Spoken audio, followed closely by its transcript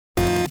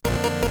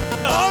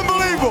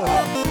Unbelievable.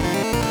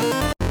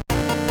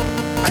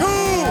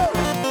 Cool.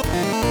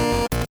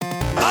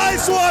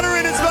 Ice water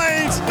in his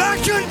veins. I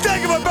couldn't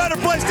think of a better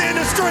place to end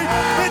the street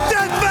in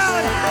Death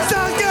Valley,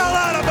 South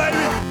Carolina,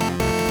 baby.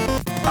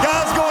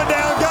 Guys going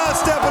down, guys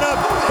stepping up.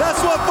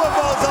 That's what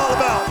football's all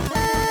about.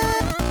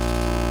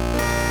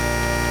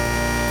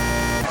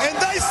 And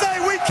they say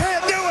we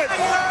can't do it.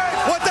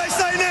 What they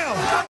say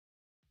now.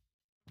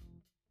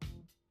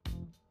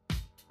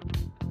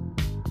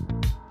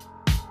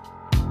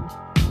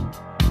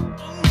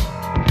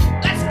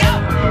 Let's go!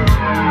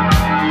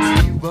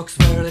 He walks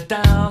further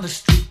down the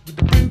street with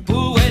the brim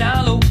pulled way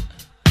down low.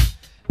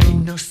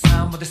 Ain't no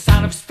sound but the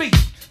sound of his feet.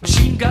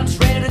 Machine guns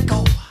ready to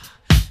go.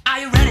 Are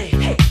you ready?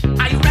 Hey,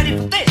 are you ready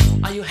for this?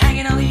 Are you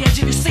hanging on the edge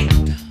of your seat?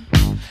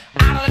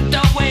 Out of the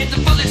doorway, the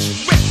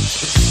bullets rip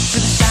to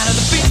the sound of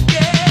the beat.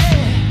 Yeah.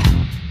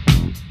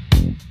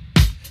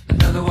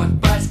 Another one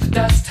bites the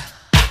dust.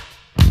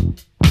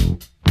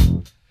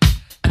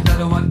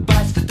 Another one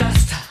bites the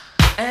dust.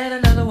 And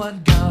another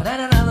one gone.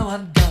 And another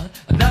one gone.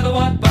 Another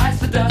one bites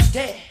the dust.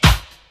 Hey,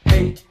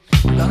 hey,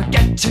 I'm gonna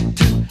get you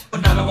too.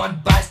 Another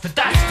one bites the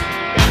dust.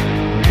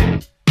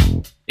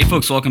 Hey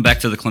folks, welcome back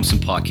to the Clemson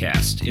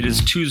Podcast. It is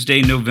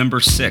Tuesday, November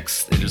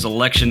 6th. It is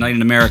election night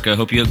in America.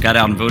 Hope you got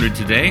out and voted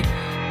today.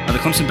 The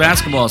Clemson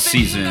basketball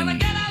season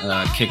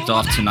kicked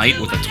off tonight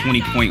with a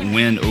 20-point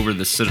win over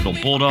the Citadel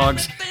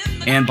Bulldogs.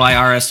 And by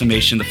our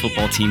estimation, the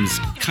football team's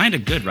kind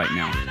of good right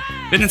now.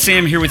 Ben and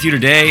Sam here with you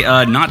today,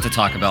 not to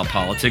talk about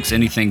politics,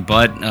 anything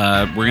but.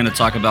 We're going to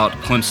talk about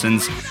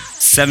Clemson's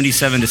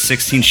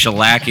 77-16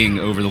 shellacking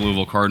over the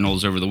Louisville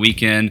Cardinals over the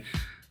weekend.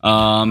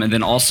 And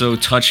then also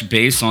touch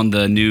base on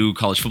the new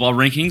college football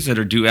rankings that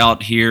are due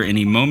out here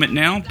any moment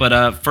now.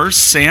 But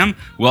first, Sam,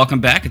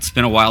 welcome back. It's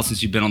been a while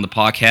since you've been on the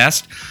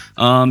podcast.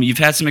 You've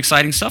had some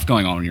exciting stuff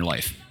going on in your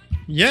life.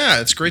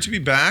 Yeah, it's great to be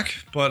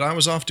back, but I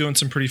was off doing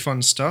some pretty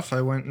fun stuff.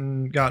 I went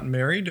and got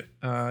married.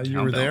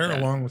 You were there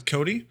along with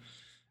Cody.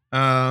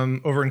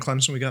 Over in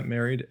Clemson, we got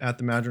married at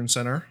the Madron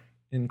Center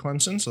in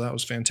Clemson, so that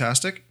was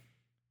fantastic.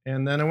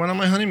 And then I went on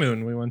my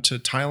honeymoon. We went to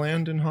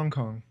Thailand and Hong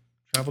Kong.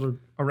 Traveled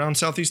around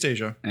Southeast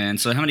Asia. And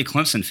so how many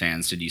Clemson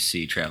fans did you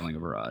see traveling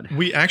abroad?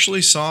 We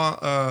actually saw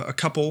a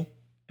couple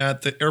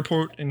at the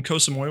airport in Koh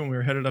Samui when we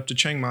were headed up to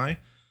Chiang Mai.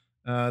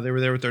 They were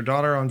there with their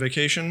daughter on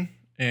vacation,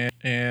 and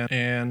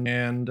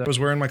I was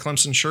wearing my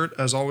Clemson shirt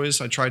as always.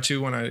 I try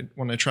to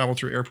when I travel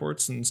through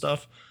airports and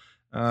stuff,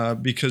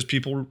 because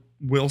people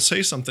will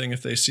say something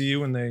if they see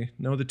you and they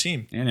know the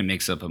team. And it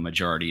makes up a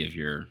majority of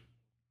your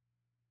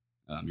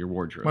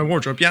wardrobe. My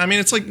wardrobe, yeah. I mean,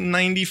 it's like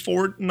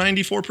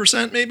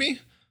 94% maybe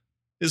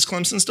is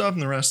Clemson stuff,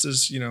 and the rest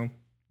is,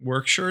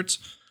 work shirts.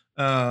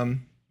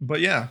 But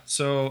yeah,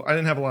 so I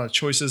didn't have a lot of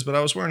choices, but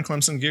I was wearing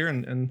Clemson gear,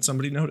 and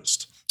somebody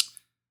noticed.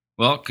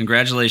 Well,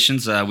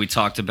 congratulations. We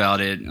talked about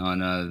it on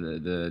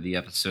the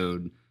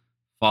episode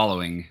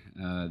following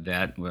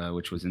that,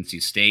 which was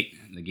NC State,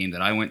 the game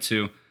that I went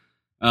to.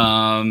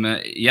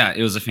 Yeah,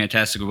 it was a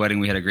fantastic wedding.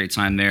 We had a great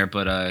time there,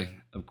 but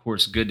of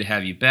course, good to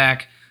have you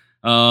back.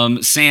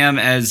 Sam,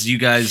 as you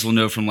guys will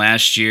know from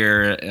last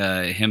year,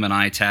 him and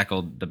I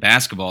tackled the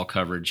basketball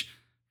coverage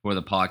for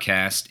the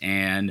podcast,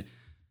 and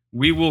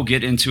we will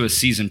get into a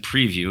season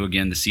preview.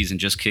 Again, the season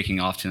just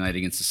kicking off tonight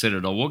against the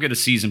Citadel. We'll get a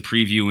season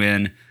preview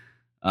in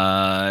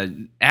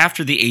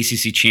after the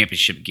ACC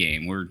championship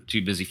game. We're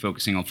too busy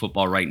focusing on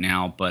football right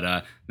now,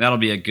 but that'll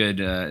be a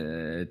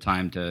good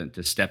time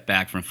to step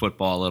back from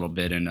football a little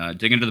bit and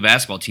dig into the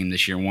basketball team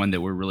this year, one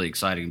that we're really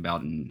excited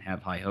about and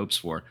have high hopes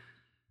for.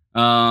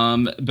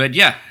 But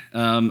yeah,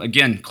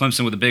 again,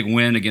 Clemson with a big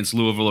win against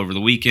Louisville over the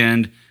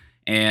weekend.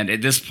 And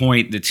at this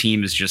point, the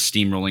team is just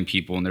steamrolling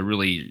people, and they're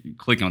really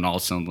clicking on all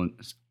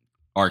cylinders.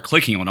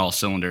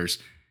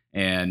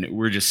 And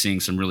we're just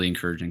seeing some really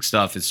encouraging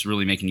stuff. It's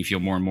really making you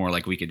feel more and more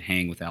like we could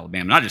hang with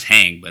Alabama. Not just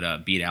hang,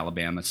 but beat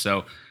Alabama.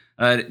 So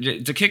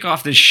to kick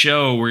off this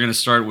show, we're going to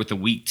start with the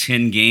Week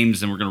 10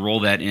 games, and we're going to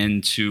roll that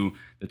into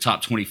the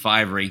top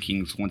 25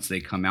 rankings once they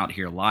come out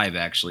here live,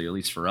 actually, at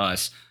least for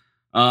us.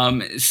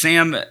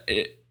 Sam,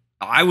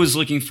 I was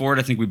looking forward,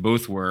 I think we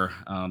both were,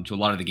 to a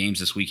lot of the games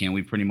this weekend.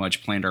 We pretty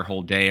much planned our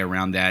whole day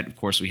around that. Of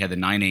course, we had the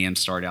 9 a.m.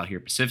 start out here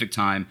Pacific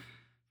time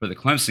for the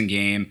Clemson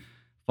game,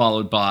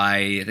 followed by,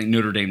 I think,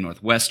 Notre Dame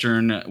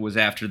Northwestern was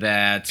after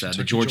that.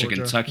 The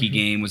Georgia-Kentucky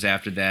game was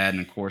after that.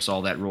 And, of course,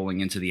 all that rolling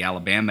into the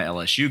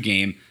Alabama-LSU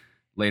game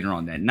later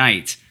on that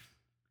night.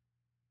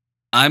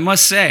 I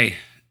must say,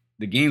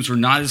 the games were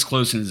not as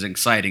close and as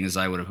exciting as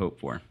I would have hoped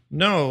for.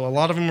 No, a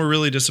lot of them were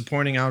really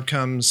disappointing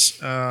outcomes.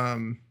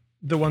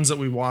 The ones that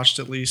we watched,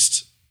 at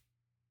least.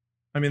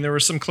 I mean, there were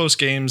some close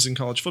games in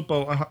college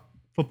football.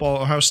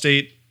 Ohio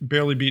State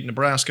barely beat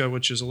Nebraska,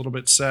 which is a little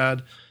bit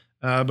sad.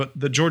 But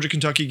the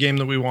Georgia-Kentucky game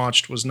that we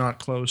watched was not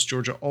close.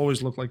 Georgia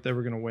always looked like they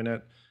were going to win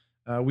it.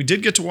 We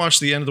did get to watch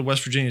the end of the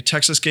West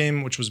Virginia-Texas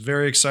game, which was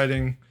very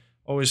exciting.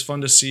 Always fun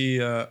to see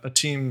a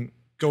team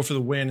go for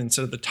the win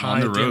instead of the tie on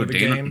the at the road. end of the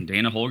game.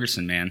 Dana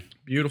Holgerson, man.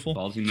 Beautiful.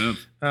 Ballsy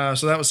move.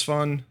 So that was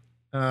fun.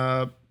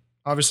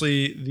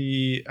 Obviously,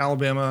 the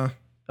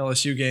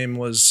Alabama-LSU game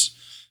was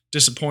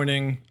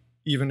disappointing.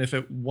 even if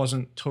it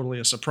wasn't totally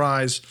a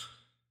surprise.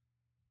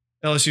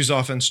 LSU's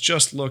offense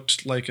just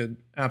looked like an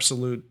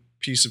absolute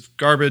piece of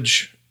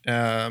garbage,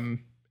 and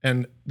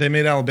they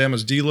made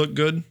Alabama's D look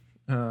good.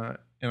 And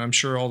I'm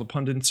sure all the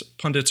pundits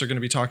are going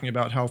to be talking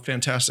about how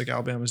fantastic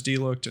Alabama's D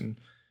looked. And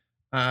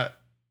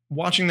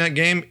watching that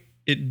game,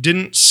 it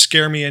didn't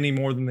scare me any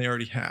more than they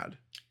already had.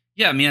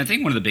 Yeah, I mean, I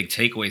think one of the big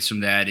takeaways from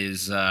that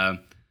is,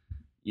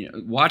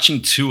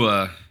 watching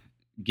Tua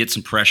get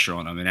some pressure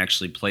on him and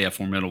actually play a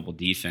formidable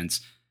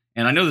defense.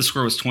 And I know the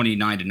score was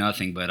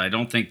 29-0, but I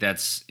don't think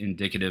that's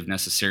indicative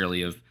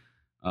necessarily of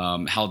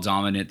how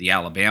dominant the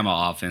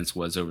Alabama offense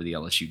was over the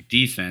LSU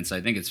defense.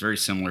 I think it's very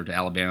similar to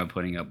Alabama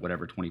putting up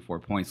 24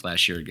 points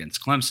last year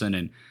against Clemson.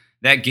 And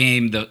that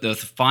game, the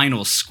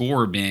final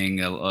score being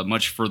a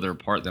much further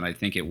apart than I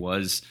think it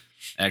was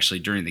actually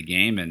during the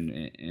game,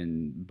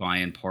 and by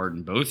in part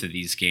in both of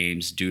these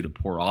games due to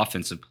poor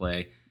offensive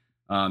play.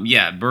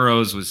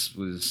 Burrows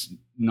was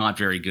not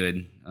very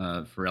good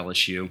for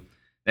LSU.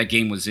 That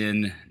game was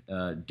in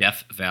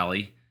Death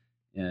Valley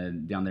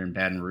down there in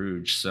Baton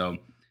Rouge. So,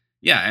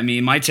 yeah, I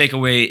mean, my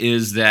takeaway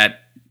is that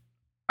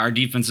our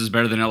defense is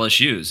better than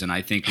LSU's, and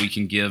I think we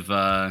can give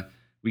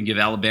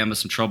Alabama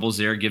some troubles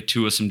there, give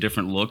Tua some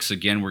different looks.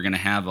 Again, we're going to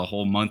have a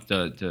whole month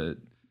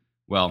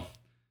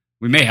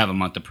we may have a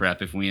month to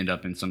prep if we end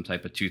up in some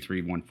type of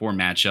 2-3-1-4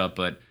 matchup,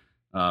 but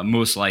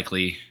most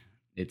likely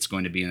it's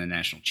going to be in the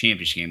national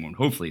championship game, or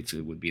hopefully it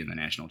would be in the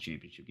national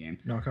championship game.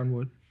 Knock on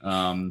wood.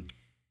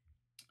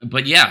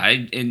 But yeah,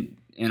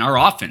 and our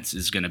offense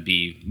is going to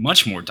be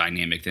much more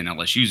dynamic than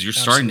LSU's. You're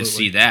starting to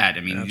see that.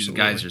 I mean, these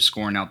guys are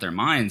scoring out their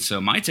minds.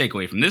 So my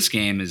takeaway from this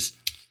game is,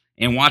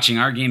 and watching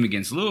our game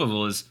against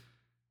Louisville, is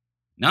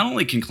not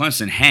only can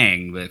Clemson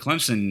hang, but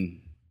Clemson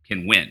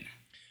can win.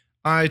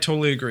 I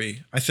totally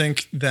agree. I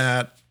think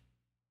that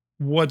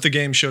what the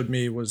game showed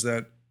me was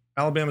that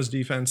Alabama's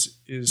defense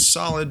is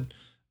solid,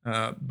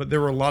 but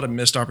there were a lot of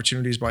missed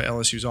opportunities by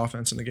LSU's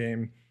offense in the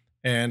game.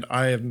 And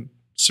I am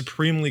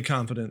supremely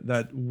confident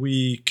that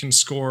we can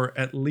score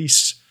at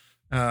least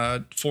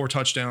 4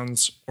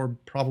 touchdowns or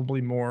probably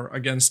more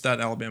against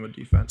that Alabama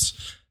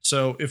defense.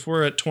 So if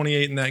we're at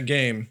 28 in that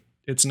game,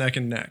 it's neck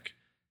and neck.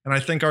 And I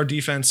think our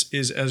defense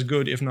is as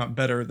good, if not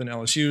better, than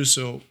LSU's.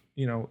 So,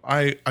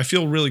 I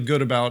feel really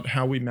good about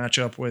how we match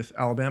up with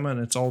Alabama,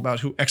 and it's all about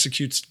who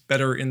executes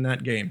better in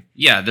that game.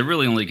 Yeah, the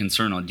really only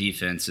concern on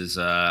defense is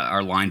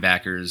our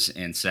linebackers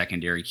and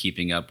secondary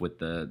keeping up with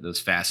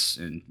those fast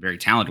and very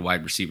talented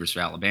wide receivers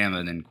for Alabama,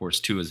 and then, of course,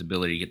 Tua's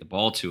ability to get the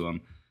ball to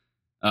them.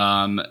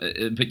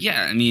 But,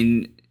 yeah, I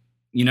mean,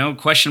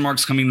 question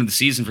marks coming into the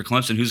season for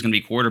Clemson, who's going to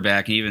be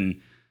quarterback, and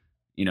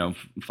even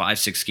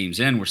 5-6 games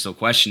in, we're still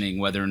questioning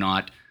whether or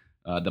not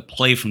the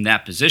play from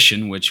that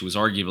position, which was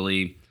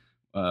arguably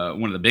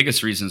one of the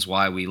biggest reasons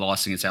why we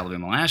lost against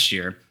Alabama last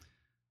year,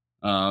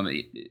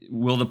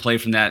 will the play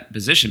from that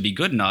position be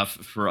good enough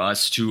for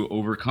us to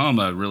overcome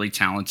a really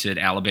talented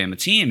Alabama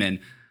team? And,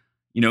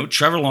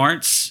 Trevor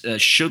Lawrence,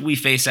 should we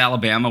face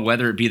Alabama,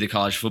 whether it be the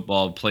college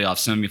football playoff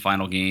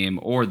semifinal game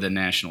or the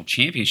national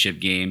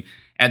championship game,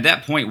 at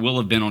that point will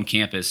have been on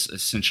campus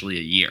essentially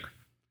a year.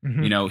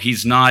 Mm-hmm.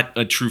 He's not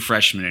a true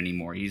freshman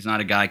anymore. He's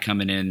not a guy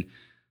coming in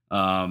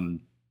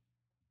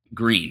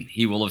green.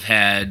 He will have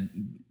had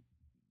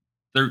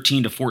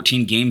 13 to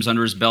 14 games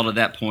under his belt at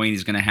that point.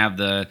 He's going to have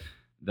the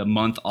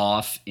month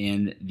off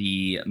in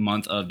the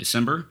month of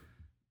December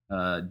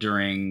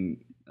during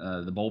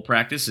the bowl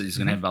practice. He's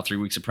going to have about 3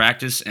 weeks of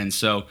practice. And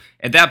so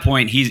at that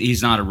point,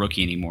 he's not a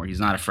rookie anymore.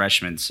 He's not a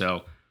freshman.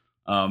 So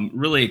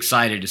really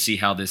excited to see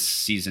how this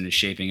season is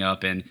shaping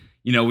up. And,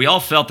 we all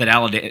felt that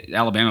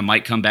Alabama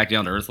might come back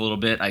down to earth a little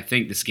bit. I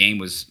think this game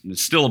was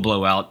still a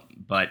blowout,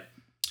 but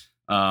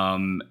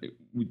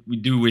we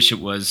do wish it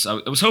was. I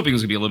was hoping it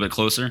was going to be a little bit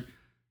closer.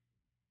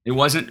 It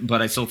wasn't,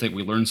 but I still think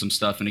we learned some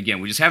stuff. And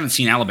again, we just haven't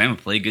seen Alabama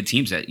play good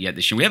teams yet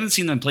this year. We haven't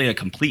seen them play a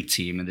complete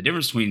team. And the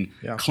difference between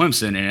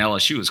Clemson and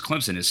LSU is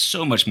Clemson is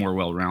so much more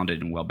well-rounded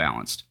and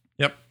well-balanced.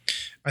 Yep.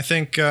 I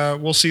think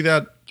we'll see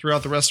that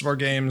throughout the rest of our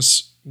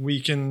games.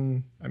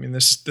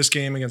 This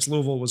game against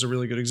Louisville was a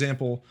really good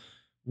example.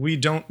 We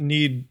don't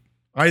need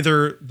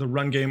either the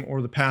run game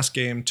or the pass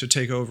game to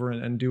take over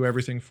and do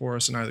everything for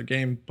us in either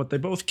game, but they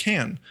both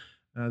can.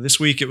 This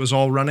week it was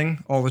all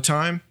running all the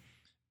time.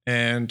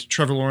 And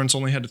Trevor Lawrence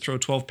only had to throw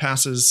 12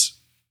 passes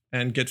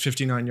and get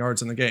 59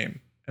 yards in the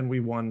game. And we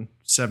won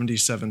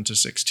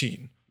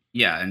 77-16.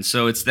 Yeah, and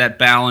so it's that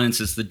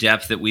balance, it's the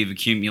depth that we've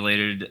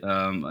accumulated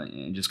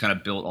and just kind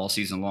of built all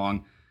season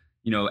long.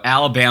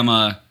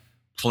 Alabama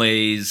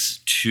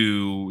plays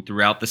to,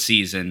 throughout the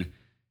season,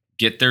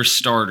 get their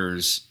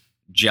starters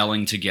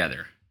gelling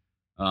together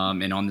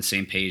and on the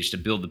same page to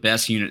build the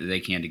best unit that they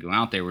can to go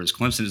out there, whereas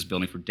Clemson is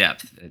building for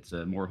depth. It's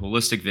a more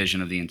holistic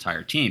vision of the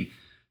entire team.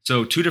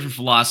 So 2 different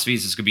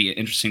philosophies. It's going to be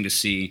interesting to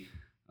see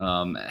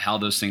how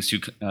those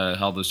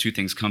two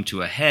things come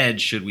to a head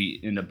should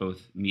we end up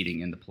both meeting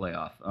in the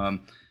playoff.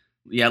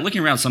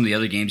 Looking around some of the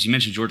other games, you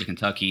mentioned Georgia,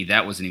 Kentucky.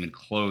 That wasn't even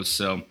close.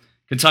 So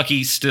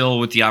Kentucky still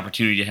with the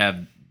opportunity to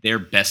have their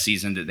best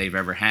season that they've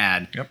ever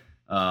had. Yep.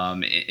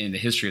 in the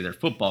history of their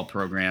football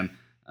program.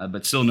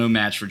 But still no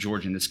match for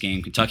Georgia in this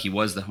game. Kentucky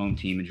was the home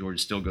team, and Georgia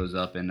still goes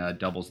up and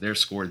doubles their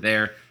score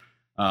there,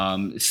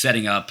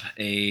 setting up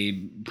a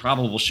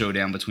probable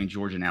showdown between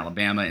Georgia and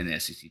Alabama in the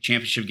SEC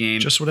championship game.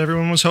 Just what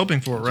everyone was hoping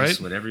for, right?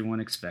 Just what everyone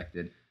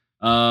expected.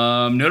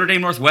 Notre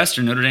Dame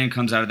Northwestern. Notre Dame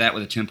comes out of that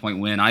with a 10-point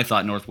win. I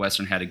thought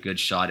Northwestern had a good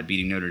shot at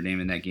beating Notre Dame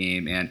in that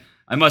game, and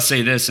I must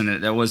say this,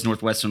 and that was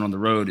Northwestern on the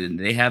road, and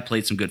they have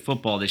played some good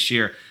football this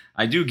year.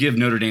 I do give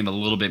Notre Dame a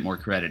little bit more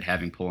credit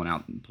having pulled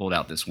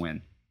out this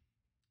win.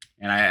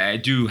 And I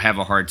do have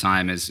a hard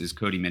time, as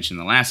Cody mentioned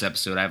in the last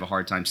episode, I have a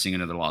hard time seeing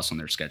another loss on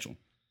their schedule.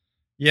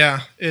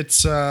 Yeah,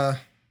 it's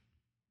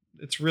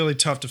really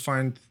tough to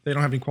find. They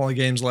don't have any quality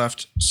games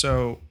left,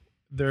 so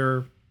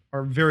there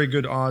are very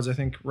good odds. I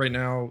think right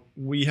now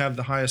we have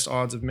the highest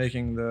odds of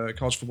making the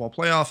college football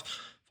playoff,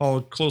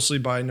 followed closely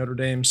by Notre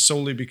Dame,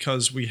 solely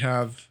because we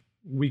have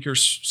weaker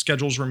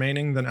schedules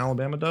remaining than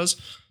Alabama does,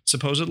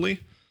 supposedly.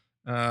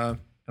 And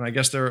I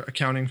guess they're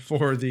accounting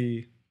for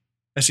the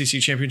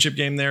SEC championship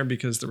game there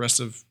because the rest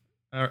of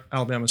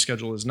Alabama's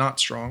schedule is not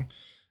strong.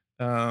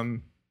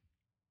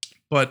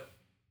 But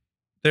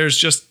there's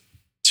just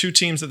two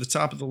teams at the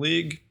top of the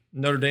league.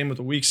 Notre Dame with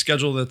a weak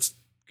schedule that's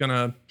going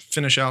to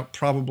finish out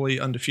probably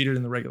undefeated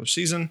in the regular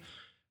season.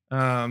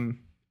 And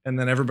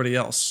then everybody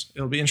else.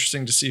 It'll be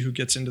interesting to see who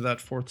gets into that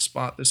fourth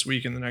spot this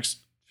week in the next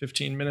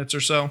 15 minutes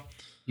or so.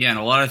 Yeah, and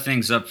a lot of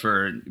things up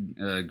for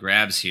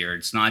grabs here.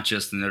 It's not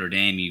just the Notre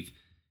Dame.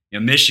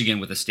 Michigan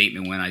with a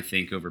statement win, I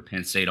think, over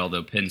Penn State,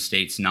 although Penn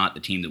State's not the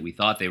team that we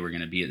thought they were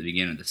going to be at the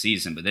beginning of the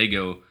season, but they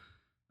go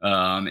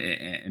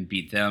and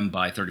beat them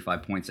by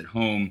 35 points at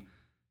home.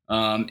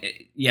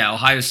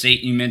 Ohio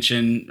State, you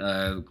mentioned,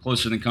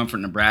 closer than comfort,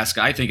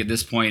 Nebraska. I think at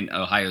this point,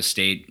 Ohio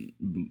State,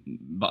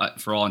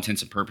 for all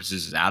intents and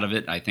purposes, is out of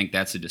it. I think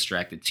that's a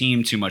distracted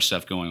team, too much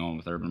stuff going on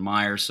with Urban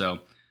Meyer. So,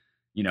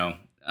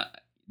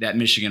 that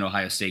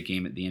Michigan-Ohio State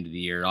game at the end of the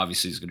year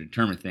obviously is going to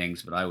determine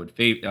things, but I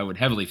would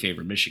heavily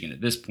favor Michigan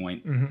at this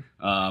point.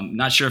 Mm-hmm.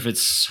 Not sure if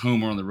it's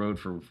home or on the road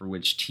for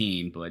which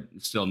team, but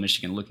still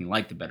Michigan looking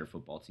like the better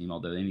football team,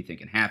 although anything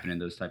can happen in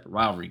those type of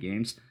rivalry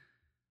games.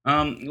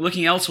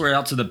 Looking elsewhere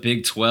out to the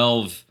Big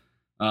 12,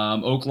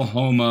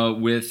 Oklahoma,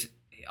 with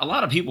a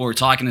lot of people were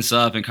talking this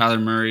up, and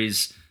Kyler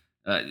Murray's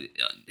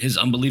his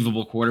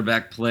unbelievable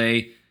quarterback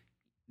play.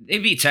 They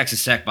beat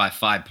Texas Tech by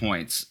 5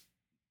 points.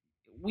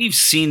 We've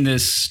seen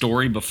this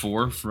story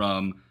before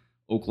from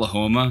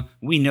Oklahoma.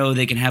 We know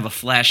they can have a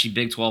flashy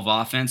Big 12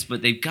 offense,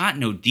 but they've got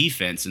no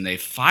defense, and they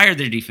fired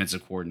their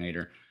defensive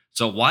coordinator.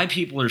 So why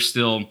people are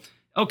still,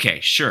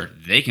 okay, sure,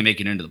 they can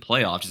make it into the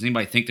playoffs. Does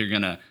anybody think they're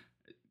going to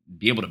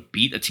be able to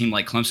beat a team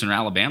like Clemson or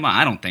Alabama?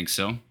 I don't think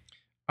so.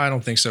 I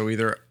don't think so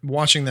either.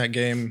 Watching that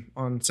game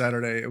on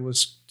Saturday, it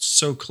was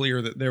so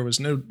clear that there was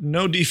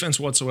no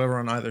defense whatsoever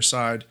on either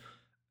side.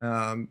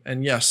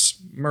 And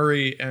yes,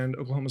 Murray and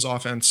Oklahoma's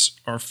offense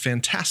are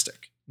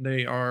fantastic.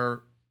 They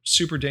are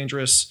super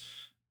dangerous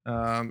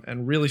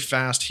and really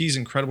fast. He's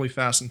incredibly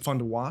fast and fun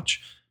to watch,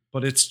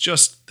 but it's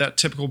just that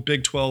typical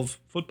Big 12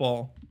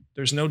 football.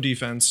 There's no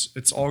defense.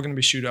 It's all going to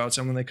be shootouts.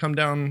 And when they come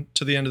down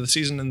to the end of the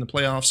season in the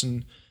playoffs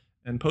and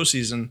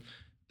postseason,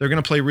 they're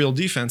going to play real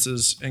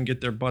defenses and get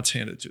their butts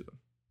handed to them.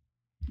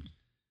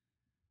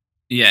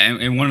 Yeah,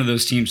 and one of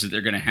those teams that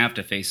they're going to have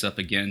to face up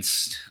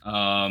against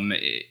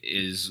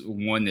is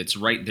one that's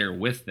right there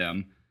with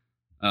them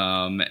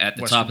at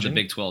the top of the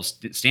Big 12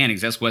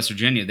 standings. That's West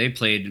Virginia. They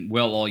played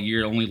well all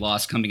year, only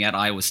loss coming at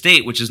Iowa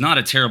State, which is not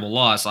a terrible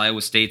loss.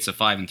 Iowa State's a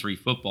 5-3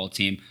 football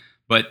team,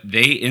 but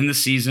they end the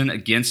season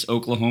against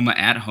Oklahoma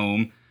at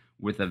home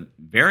with a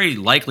very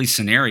likely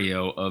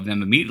scenario of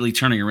them immediately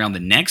turning around the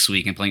next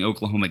week and playing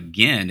Oklahoma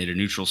again at a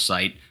neutral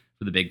site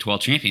for the Big 12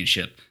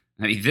 championship.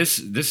 I mean, this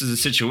is a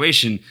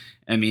situation.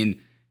 I mean,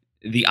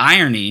 the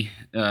irony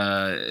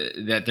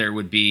that there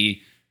would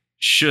be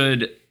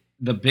should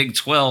the Big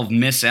 12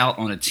 miss out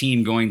on a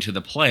team going to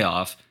the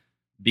playoff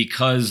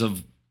because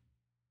of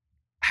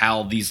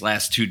how these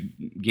last two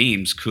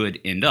games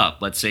could end up.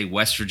 Let's say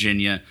West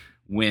Virginia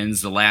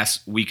wins the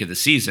last week of the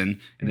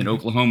season, and then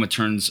Oklahoma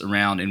turns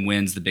around and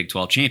wins the Big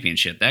 12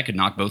 championship. That could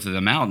knock both of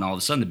them out, and all of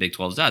a sudden the Big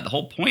 12's out. The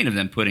whole point of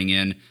them putting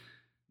in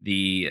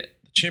the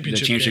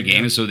championship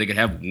game is so they could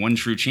have one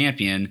true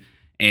champion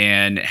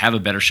and have a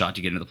better shot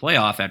to get into the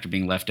playoff after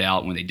being left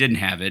out when they didn't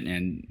have it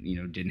and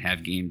didn't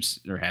have games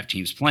or have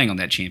teams playing on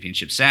that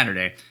championship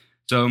Saturday.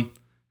 So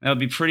that would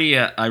be pretty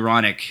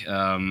ironic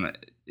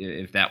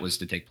if that was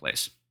to take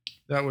place.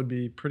 That would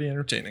be pretty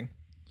entertaining.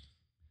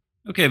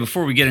 Okay,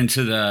 before we get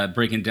into the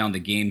breaking down the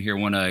game here, I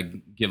want to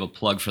give a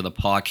plug for the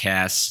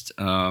podcast.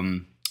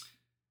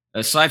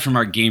 Aside from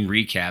our game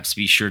recaps,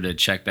 be sure to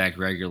check back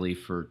regularly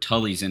for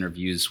Tully's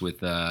interviews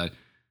with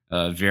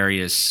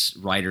various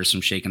writers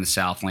from Shaking the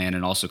Southland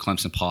and also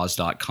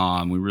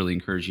ClemsonPaws.com. We really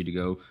encourage you to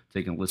go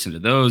take a listen to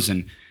those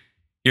and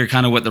hear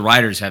kind of what the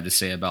writers have to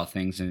say about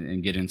things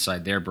and get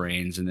inside their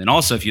brains. And then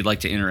also, if you'd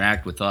like to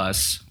interact with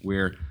us,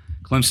 we're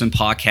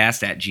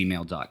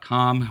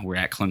ClemsonPodcast@gmail.com. We're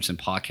at Clemson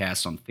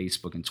Podcast on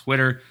Facebook and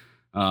Twitter.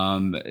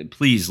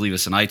 Please leave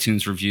us an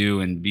iTunes review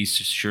and be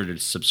sure to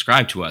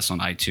subscribe to us on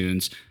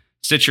iTunes,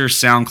 Stitcher,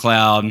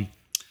 SoundCloud,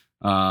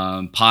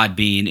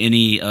 Podbean,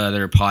 any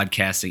other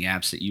podcasting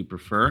apps that you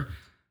prefer.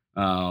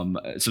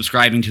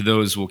 Subscribing to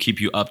those will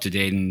keep you up to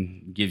date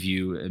and give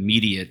you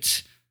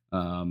immediate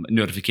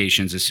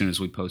notifications as soon as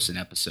we post an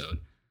episode.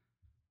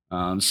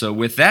 So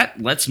with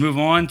that, let's move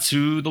on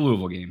to the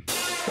Louisville game.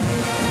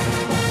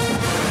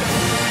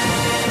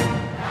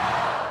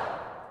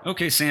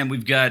 Okay, Sam,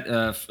 we've got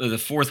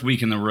the fourth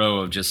week in a row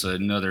of just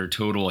another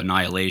total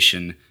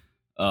annihilation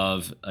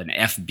of an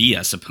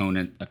FBS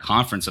opponent, a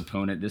conference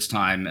opponent, this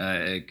time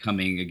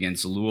coming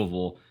against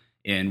Louisville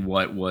in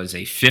what was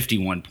a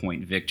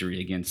 51-point victory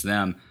against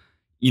them.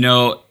 You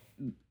know,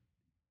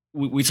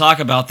 we talk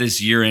about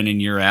this year in and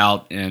year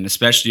out, and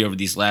especially over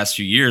these last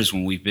few years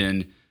when we've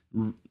been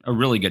a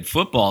really good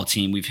football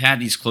team, we've had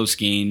these close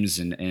games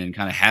and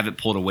kind of have it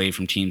pulled away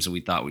from teams that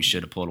we thought we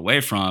should have pulled away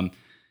from.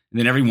 And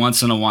then every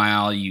once in a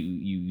while,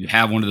 you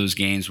have one of those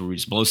games where we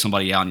just blow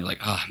somebody out and you're like,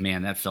 oh,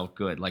 man, that felt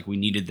good. Like, we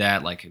needed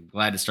that. Like, I'm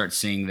glad to start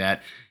seeing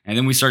that. And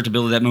then we start to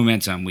build that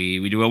momentum.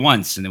 We do it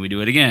once, and then we do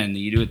it again. And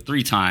you do it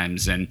 3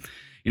 times. And,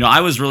 you know,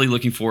 I was really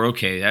looking for,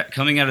 okay,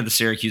 coming out of the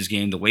Syracuse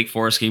game, the Wake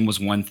Forest game was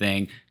one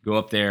thing. Go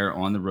up there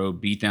on the road,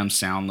 beat them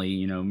soundly.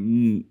 You know,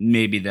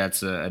 maybe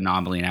that's an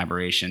anomaly, an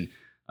aberration.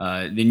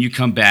 Then you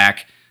come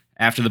back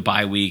after the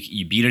bye week,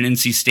 you beat an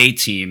NC State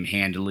team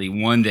handily,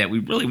 one that we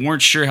really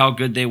weren't sure how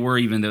good they were,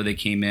 even though they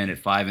came in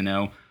at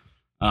 5-0.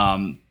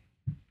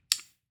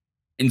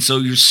 And so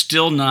you're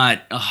still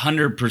not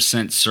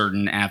 100%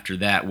 certain after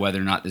that whether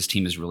or not this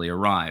team has really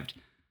arrived.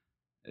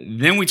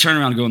 Then we turn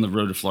around and go on the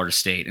road to Florida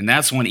State. And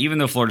that's when, even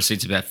though Florida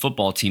State's a bad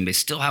football team, they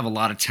still have a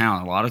lot of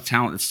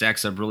talent that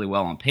stacks up really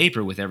well on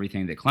paper with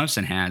everything that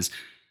Clemson has.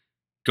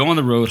 Go on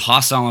the road,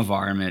 hostile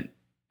environment,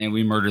 and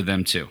we murder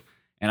them too.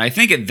 And I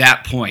think at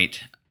that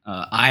point,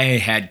 I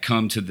had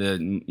come to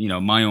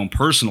my own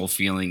personal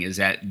feeling is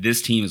that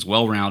this team is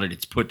well-rounded,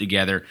 it's put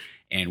together,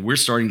 and we're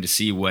starting to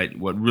see what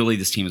really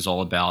this team is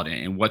all about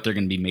and what they're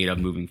going to be made of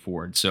moving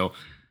forward. So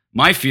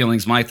my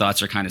feelings, my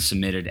thoughts are kind of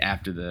cemented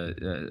after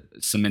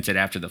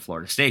the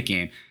Florida State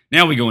game.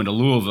 Now we go into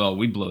Louisville,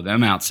 we blow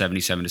them out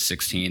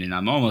 77-16, and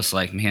I'm almost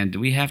like, man, do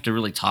we have to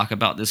really talk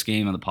about this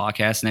game on the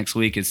podcast next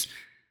week?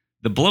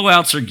 The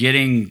blowouts are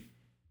getting,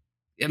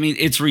 I mean,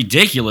 it's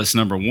ridiculous,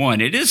 number one.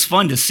 It is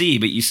fun to see,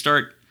 but you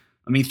start,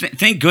 I mean,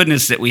 thank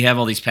goodness that we have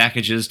all these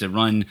packages to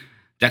run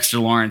Dexter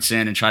Lawrence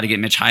in and try to get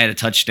Mitch Hyatt a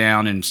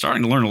touchdown, and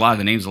starting to learn a lot of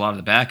the names, a lot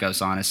of the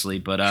backups, honestly.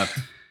 But, I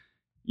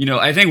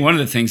think one of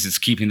the things that's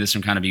keeping this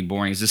from kind of being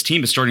boring is this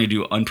team is starting to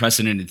do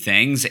unprecedented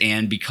things,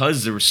 and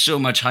because there was so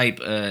much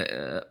hype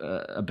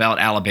about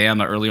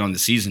Alabama early on in the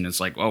season, it's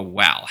like, oh,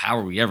 wow, how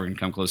are we ever going to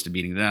come close to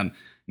beating them?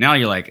 Now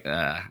you're like,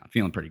 I'm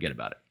feeling pretty good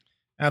about it.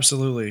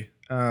 Absolutely.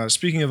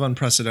 Speaking of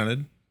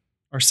unprecedented,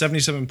 our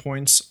 77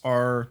 points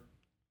are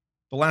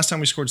the last time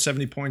we scored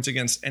 70 points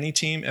against any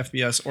team,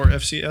 FBS or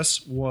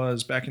FCS,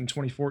 was back in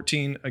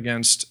 2014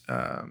 against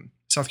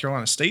South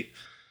Carolina State,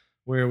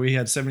 where we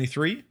had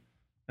 73.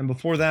 And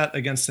before that,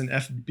 against an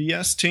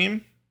FBS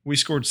team, we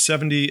scored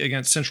 70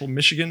 against Central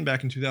Michigan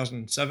back in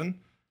 2007.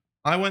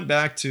 I went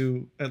back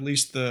to at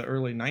least the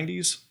early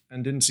 90s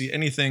and didn't see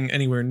anything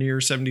anywhere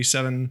near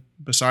 77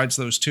 besides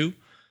those two.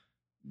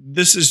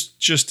 This is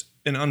just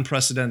an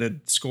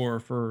unprecedented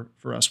score for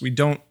us. We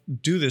don't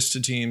do this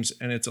to teams,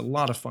 and it's a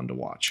lot of fun to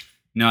watch.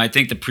 No, I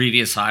think the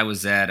previous high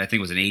was an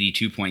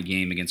 82-point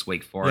game against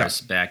Wake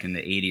Forest back in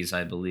the 80s,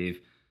 I believe.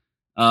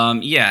 I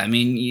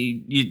mean,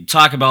 you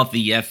talk about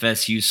the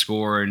FSU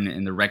score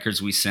and the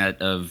records we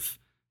set of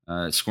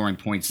scoring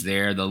points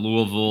there. The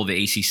Louisville,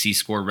 the ACC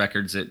score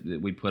records that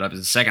we put up is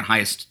the second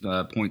highest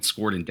points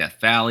scored in Death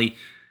Valley.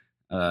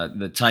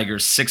 The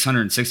Tigers'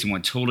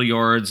 661 total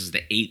yards is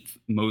the 8th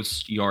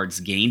most yards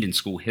gained in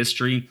school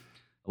history.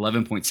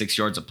 11.6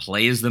 yards a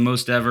play is the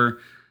most ever.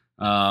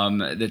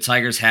 The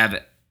Tigers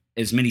have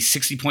as many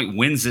 60-point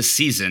wins this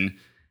season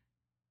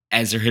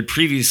as there had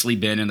previously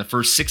been in the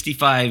first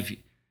 65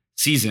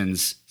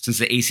 seasons since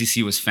the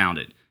ACC was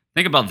founded.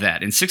 Think about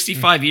that. In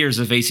 65 years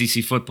of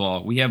ACC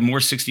football, we have more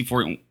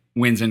 64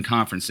 wins in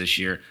conference this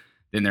year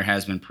than there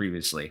has been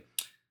previously.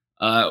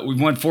 We've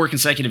won 4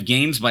 consecutive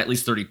games by at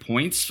least 30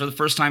 points for the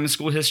first time in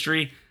school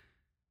history.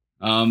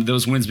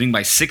 Those wins being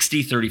by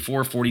 60,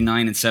 34,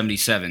 49, and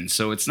 77.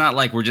 So it's not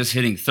like we're just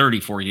hitting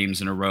 34 games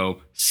in a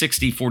row,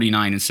 60,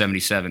 49, and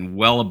 77,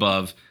 well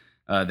above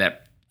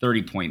that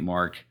 30-point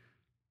mark.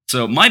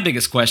 So my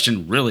biggest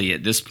question really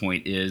at this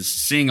point is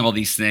seeing all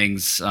these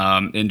things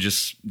and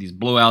just these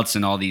blowouts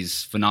and all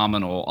these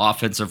phenomenal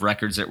offensive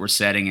records that we're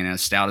setting and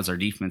as stout as our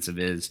defensive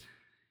is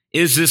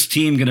this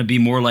team going to be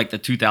more like the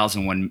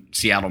 2001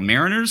 Seattle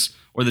Mariners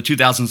or the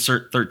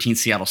 2013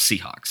 Seattle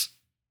Seahawks?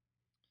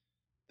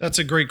 That's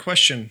a great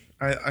question.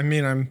 I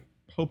mean, I'm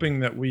hoping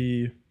that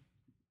we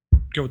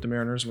go with the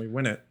Mariners and we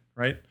win it,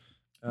 right?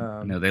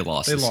 No, they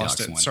lost. They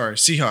lost it. Sorry,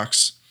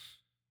 Seahawks.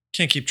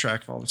 Can't keep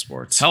track of all the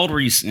sports. How old were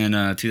you in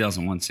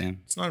 2001,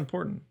 Sam? It's not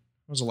important.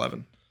 I was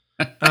 11.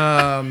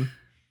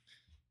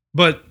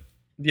 But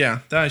Yeah,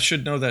 I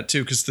should know that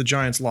too, because the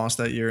Giants lost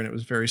that year, and it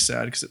was very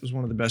sad because it was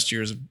one of the best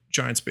years of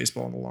Giants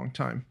baseball in a long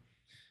time.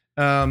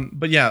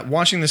 But yeah,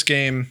 watching this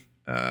game,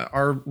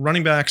 our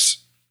running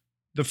backs,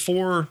 the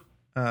four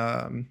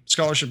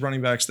scholarship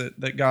running backs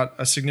that got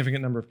a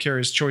significant number of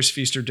carries, Choice,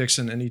 Feaster,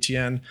 Dixon, and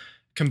Etienne,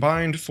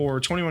 combined for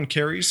 21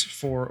 carries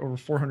for over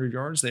 400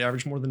 yards. They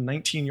averaged more than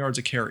 19 yards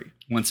a carry.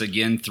 Once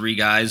again, 3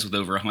 guys with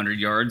over 100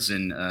 yards,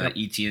 and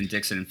Etienne,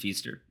 Dixon, and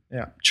Feaster.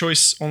 Yeah,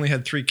 Choice only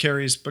had 3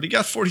 carries, but he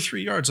got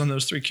 43 yards on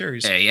those 3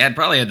 carries. Yeah, he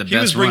probably had the best. He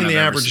was bringing run the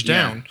I've average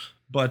down. Yeah.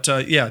 But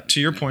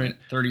to your point,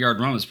 30-yard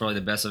run was probably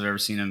the best I've ever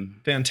seen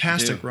him.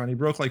 Fantastic run. He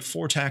broke like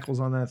 4 tackles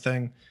on that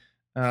thing.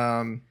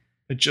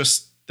 It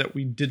just that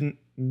we didn't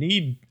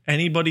need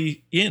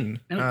anybody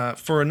in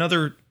for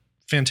another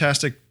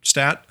fantastic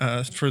stat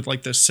for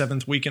like the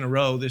 7th week in a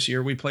row this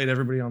year. We played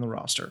everybody on the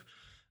roster.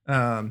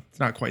 It's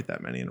not quite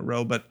that many in a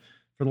row, but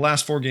for the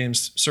last 4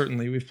 games,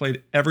 certainly we've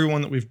played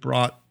everyone that we've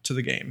brought to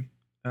the game.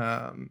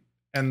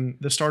 And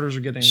the starters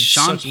are getting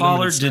Sean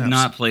Pollard did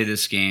not play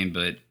this game,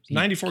 but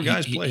 94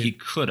 guys played. He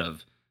could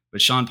have,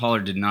 but Sean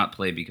Pollard did not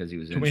play because he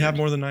was injured. Can we have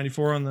more than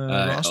 94 on the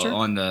roster?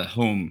 On the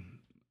home,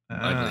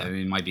 I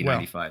mean, it might be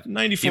 95.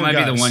 94 He might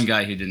guys. be the one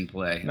guy who didn't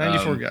play.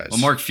 94 guys. Well,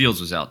 Mark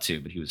Fields was out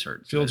too, but he was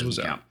hurt. Fields was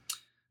out.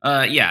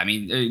 Yeah, I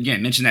mean,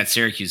 again, mention that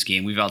Syracuse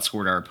game. We've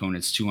outscored our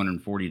opponents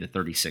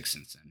 240-36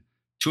 since then.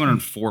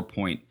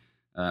 204-point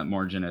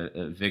margin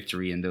of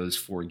victory in those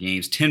 4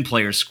 games. 10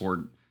 players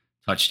scored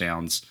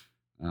touchdowns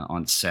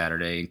on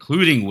Saturday,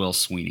 including Will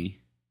Sweeney.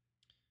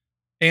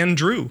 And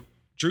Drew.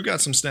 Drew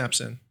got some snaps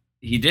in.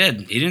 He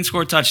did. He didn't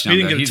score a touchdown.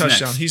 He didn't get a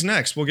touchdown. Next. He's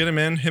next. We'll get him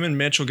in. Him and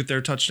Mitch will get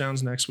their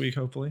touchdowns next week,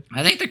 hopefully.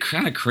 I think the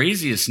kind of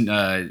craziest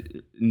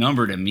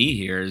number to me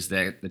here is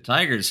that the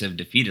Tigers have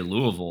defeated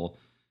Louisville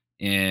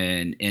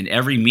in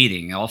every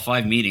meeting, all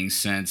 5 meetings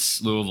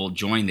since Louisville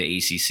joined the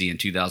ACC in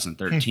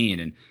 2013.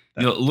 And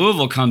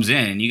Louisville comes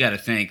in, and you got to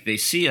think they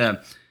see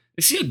a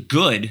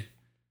good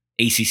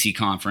ACC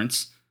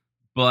conference,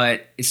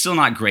 but it's still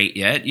not great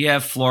yet. You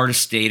have Florida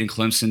State and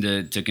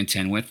Clemson to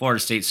contend with. Florida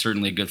State's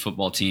certainly a good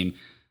football team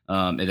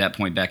at that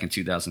point back in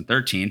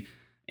 2013,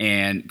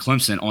 and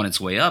Clemson on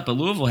its way up. But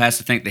Louisville has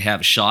to think they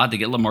have a shot. They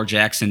get Lamar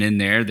Jackson in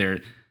there.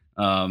 They're,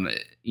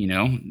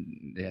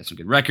 they have some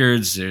good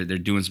records. They're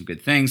doing some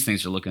good things.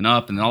 Things are looking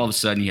up, and then all of a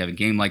sudden you have a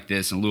game like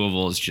this, and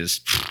Louisville is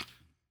just,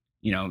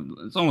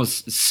 it's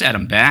almost set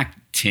them back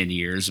 10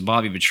 years. And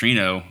Bobby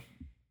Petrino,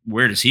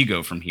 where does he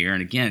go from here?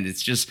 And again,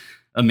 it's just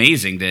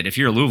amazing that if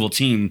you're a Louisville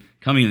team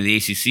coming into the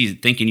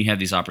ACC thinking you have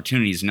these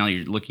opportunities, now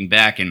you're looking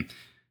back and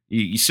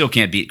you still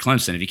can't beat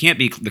Clemson. If you can't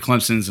beat the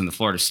Clemsons and the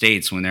Florida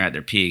States when they're at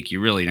their peak,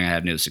 you're really going to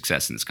have no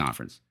success in this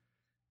conference.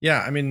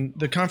 Yeah, I mean,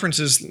 the conference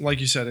is, like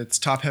you said, it's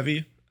top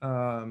heavy,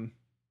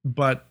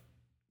 but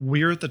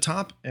we're at the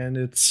top, and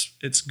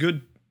it's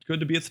good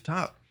to be at the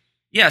top.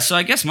 Yeah, so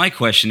I guess my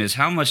question is,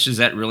 how much does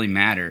that really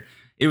matter?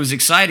 It was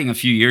exciting a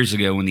few years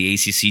ago when the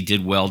ACC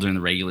did well during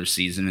the regular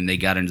season and they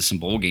got into some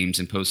bowl games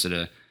and posted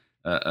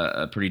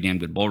a pretty damn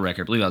good bowl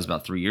record. I believe that was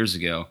about 3 years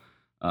ago.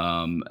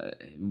 I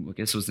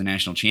guess it was the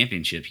national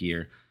championship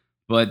year.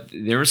 But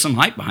there was some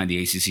hype behind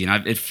the ACC,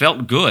 and it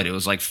felt good. It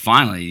was like,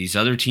 finally, these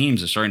other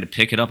teams are starting to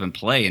pick it up and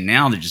play, and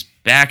now they're just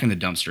back in the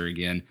dumpster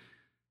again.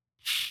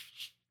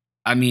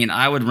 I mean,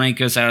 I would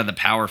rank us out of the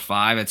Power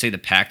 5. I'd say the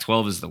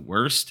Pac-12 is the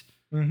worst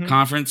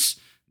conference.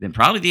 Then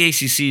probably the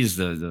ACC is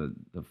the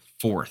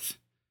 4th.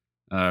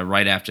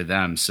 Right after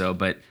them. So,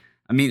 but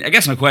I mean, I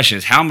guess my question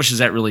is, how much does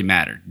that really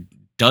matter?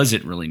 Does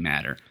it really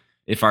matter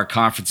if our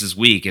conference is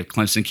weak, if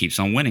Clemson keeps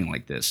on winning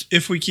like this?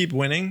 If we keep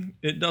winning,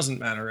 it doesn't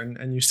matter.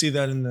 And you see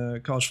that in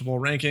the college football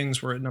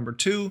rankings. We're at number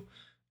 2.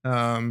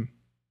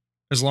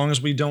 As long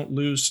as we don't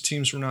lose to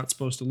teams we're not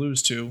supposed to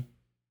lose to,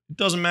 it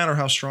doesn't matter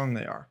how strong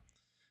they are.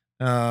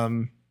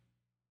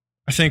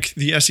 I think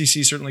the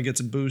SEC certainly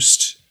gets a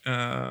boost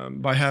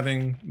by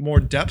having more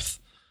depth,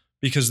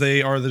 because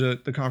they are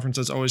the conference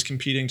that's always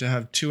competing to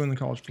have 2 in the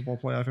college football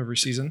playoff every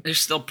season. They're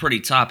still pretty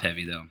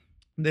top-heavy, though.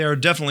 They are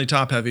definitely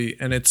top-heavy,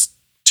 and it's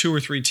 2 or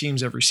 3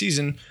 teams every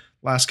season.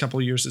 Last couple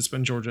of years, it's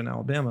been Georgia and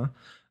Alabama.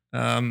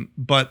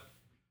 But,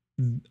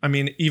 I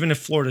mean, even if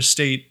Florida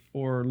State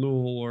or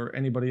Louisville or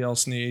anybody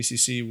else in the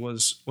ACC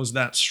was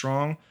that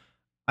strong,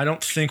 I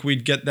don't think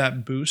we'd get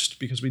that boost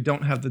because we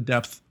don't have the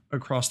depth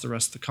across the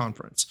rest of the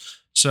conference.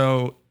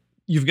 So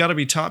you've got to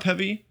be top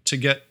heavy to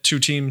get 2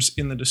 teams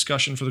in the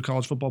discussion for the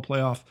college football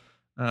playoff.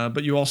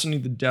 But you also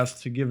need the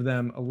depth to give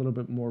them a little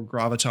bit more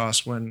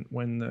gravitas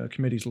when the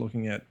committee's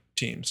looking at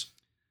teams.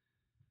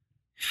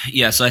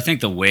 Yeah, so I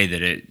think the way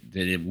that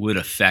it would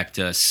affect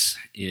us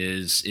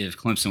is if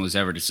Clemson was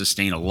ever to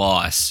sustain a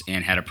loss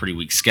and had a pretty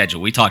weak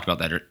schedule. We talked about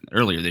that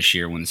earlier this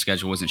year when the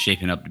schedule wasn't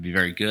shaping up to be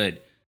very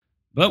good.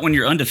 But when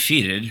you're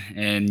undefeated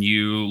and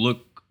you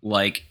look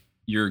like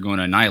you're going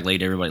to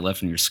annihilate everybody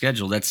left in your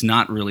schedule, that's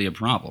not really a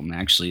problem.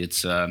 Actually,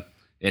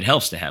 it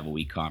helps to have a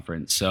weak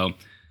conference. So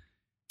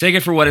take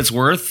it for what it's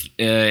worth.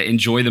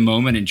 Enjoy the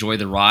moment, enjoy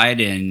the ride,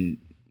 and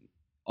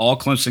all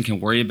Clemson can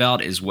worry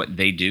about is what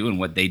they do and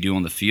what they do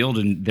on the field,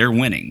 and they're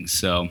winning.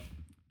 So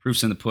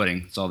proof's in the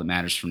pudding. That's all that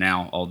matters for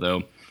now,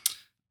 although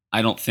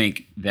I don't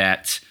think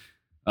that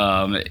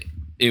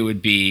it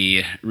would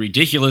be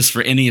ridiculous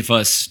for any of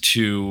us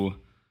to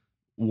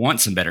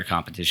want some better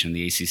competition in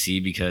the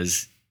ACC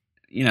because,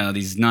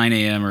 these 9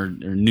 a.m. or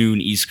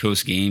noon East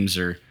Coast games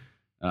are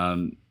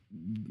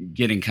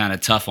getting kind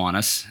of tough on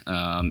us,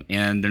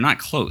 and they're not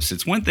close.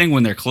 It's one thing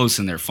when they're close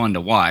and they're fun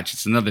to watch.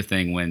 It's another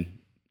thing when,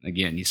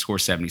 again, you score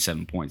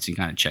 77 points. You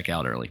kind of check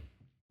out early.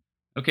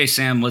 Okay,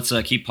 Sam, let's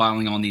keep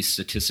piling on these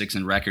statistics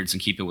and records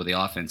and keep it with the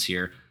offense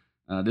here.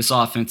 This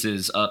offense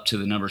is up to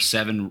the number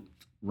 7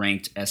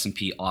 ranked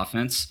S&P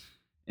offense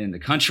in the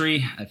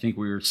country. I think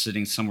we were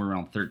sitting somewhere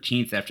around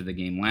 13th after the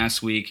game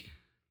last week.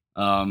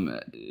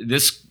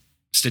 This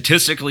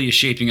statistically is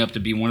shaping up to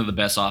be one of the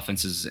best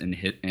offenses in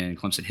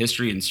Clemson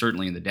history and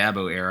certainly in the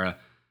Dabo era.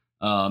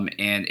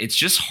 And it's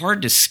just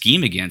hard to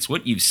scheme against.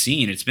 What you've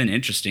seen, it's been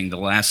interesting the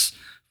last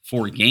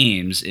 4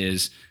 games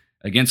is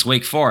against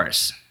Wake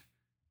Forest,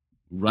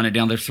 run it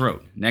down their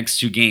throat. Next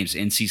 2 games,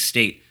 NC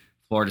State,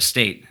 Florida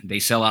State, they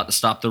sell out to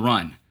stop the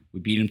run.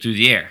 We beat them through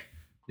the air.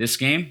 This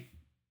game,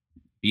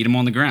 beat them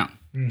on the ground.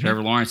 Mm-hmm.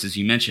 Trevor Lawrence, as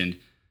you mentioned,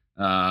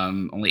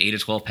 only 8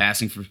 of 12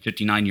 passing for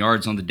 59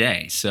 yards on the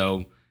day.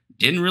 So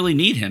didn't really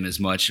need him as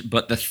much,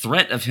 but the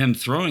threat of him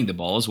throwing the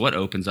ball is what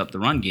opens up the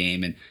run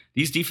game. And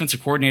these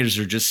defensive coordinators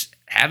are just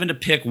having to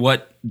pick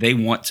what they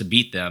want to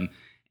beat them.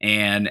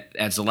 And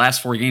as the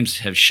last 4 games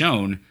have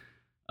shown,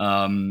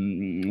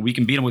 we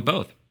can beat them with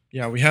both.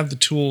 Yeah, we have the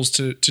tools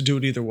to do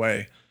it either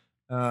way.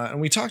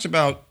 And we talked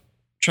about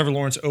Trevor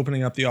Lawrence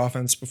opening up the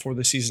offense before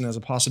the season as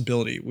a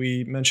possibility.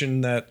 We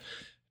mentioned that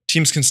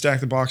teams can stack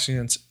the box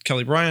against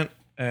Kelly Bryant,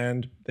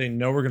 and they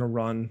know we're going to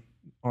run.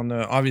 On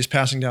the obvious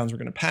passing downs, we're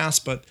going to pass,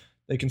 but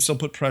they can still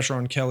put pressure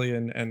on Kelly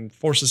and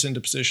force us into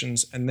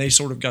positions, and they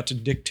sort of got to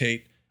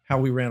dictate how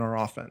we ran our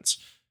offense.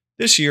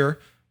 This year,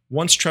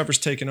 once Trevor's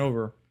taken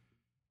over,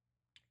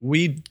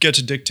 we get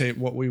to dictate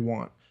what we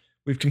want.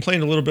 We've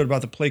complained a little bit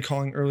about the play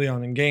calling early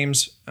on in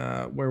games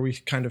where we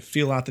kind of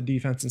feel out the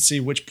defense and see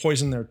which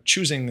poison they're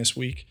choosing this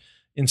week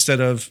instead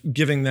of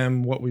giving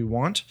them what we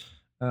want.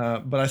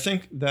 But I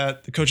think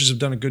that the coaches have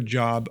done a good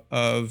job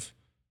of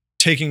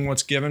taking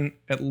what's given,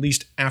 at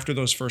least after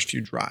those first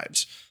few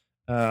drives.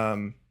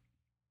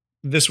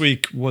 This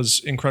week was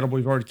incredible.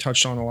 We've already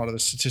touched on a lot of the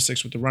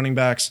statistics with the running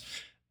backs.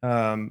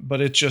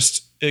 But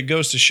it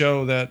goes to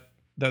show that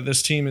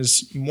this team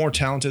is more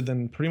talented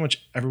than pretty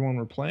much everyone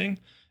we're playing.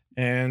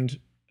 And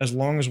as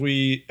long as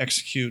we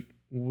execute,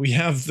 we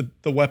have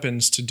the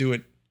weapons to do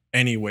it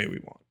any way we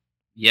want.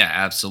 Yeah,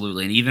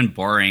 absolutely. And even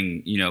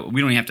barring, we don't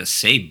even have to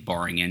say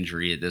barring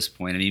injury at this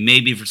point. I mean,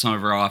 maybe for some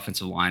of our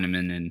offensive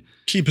linemen and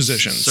key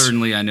positions.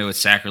 Certainly, I know it's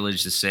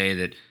sacrilege to say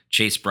that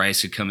Chase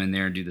Bryce could come in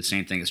there and do the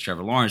same thing as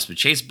Trevor Lawrence, but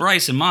Chase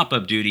Bryce in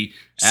mop-up duty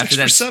after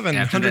 6 for 7,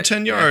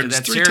 110 yards, after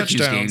that 3 Syracuse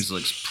touchdowns. Games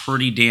looks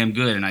pretty damn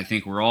good, and I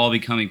think we're all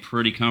becoming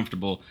pretty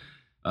comfortable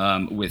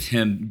with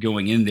him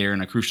going in there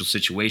in a crucial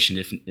situation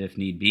if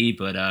need be.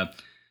 But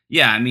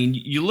yeah, I mean,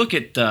 you look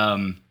at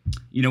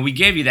we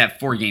gave you that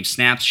 4-game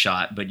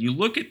snapshot, but you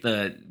look at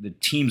the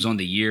teams on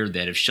the year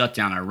that have shut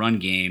down our run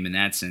game, and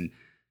that's in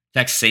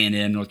Texas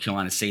A&M, North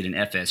Carolina State, and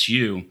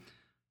FSU.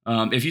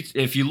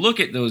 If you look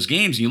at those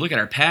games and you look at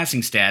our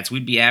passing stats,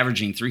 we'd be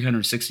averaging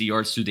 360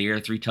 yards through the air,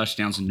 3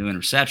 touchdowns, and no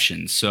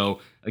interceptions.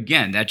 So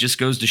again, that just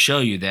goes to show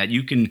you that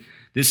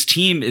this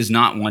team is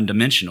not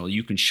one-dimensional.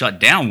 You can shut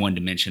down one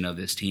dimension of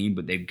this team,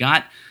 but they've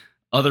got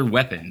other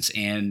weapons,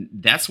 and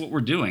that's what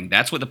we're doing.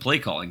 That's what the play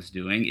calling is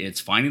doing.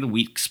 It's finding the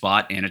weak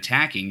spot and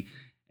attacking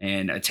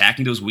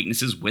those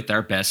weaknesses with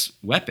our best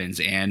weapons.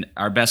 And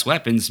our best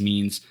weapons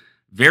means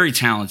very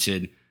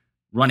talented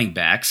running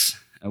backs,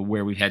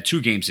 where we've had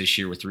 2 games this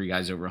year with 3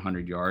 guys over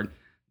 100 yard.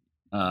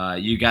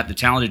 You got the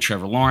talented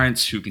Trevor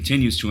Lawrence, who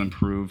continues to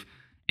improve,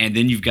 and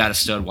then you've got a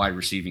stud wide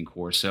receiving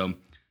core. So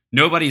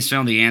nobody's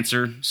found the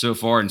answer so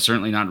far, and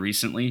certainly not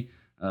recently,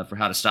 for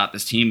how to stop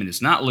this team. And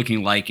it's not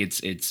looking like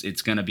it's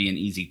going to be an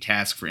easy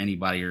task for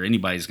anybody, or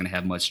anybody's going to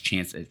have much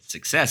chance at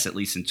success, at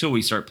least until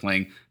we start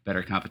playing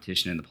better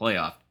competition in the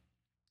playoff.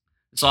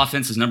 This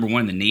offense is number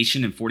 1 in the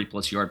nation in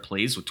 40-plus yard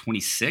plays with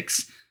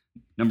 26.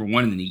 Number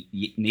 1 in the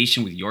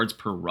nation with yards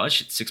per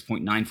rush at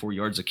 6.94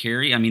 yards a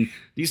carry. I mean,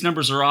 these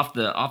numbers are off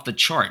the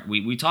chart.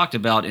 We talked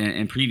about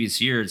in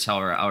previous years how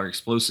our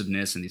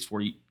explosiveness and these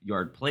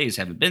 40-yard plays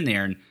haven't been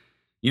there, and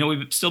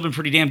we've still been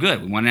pretty damn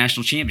good. We won a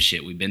national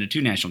championship. We've been to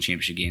 2 national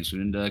championship games.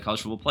 We've been to the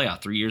college football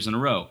playoff 3 years in a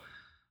row.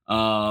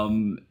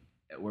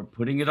 We're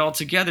putting it all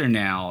together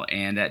now,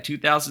 and that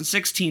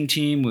 2016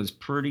 team was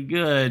pretty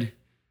good.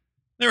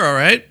 They're all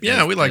right.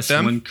 Yeah, we like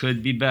them. This one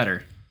could be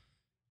better.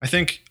 I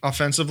think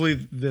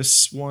offensively,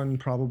 this one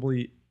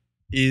probably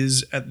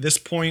is, at this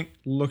point,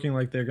 looking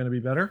like they're going to be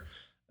better.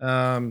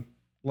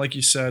 Like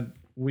you said,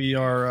 we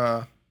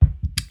are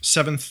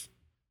 7th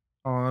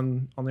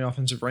on the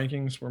offensive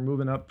rankings. We're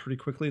moving up pretty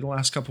quickly the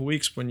last couple of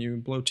weeks. When you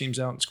blow teams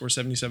out and score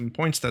 77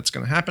 points, that's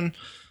going to happen.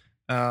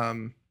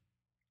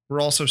 We're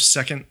also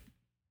 2nd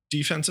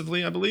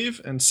defensively, I believe,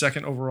 and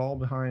 2nd overall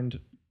behind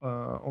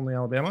only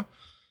Alabama.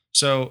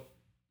 So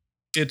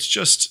it's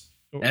just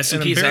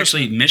S&P is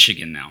actually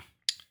Michigan now.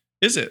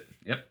 Is it?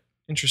 Yep.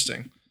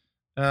 Interesting.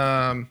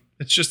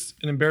 It's just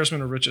an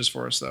embarrassment of riches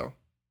for us, though.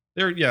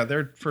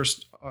 They're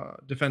first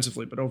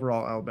defensively, but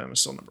overall, Alabama's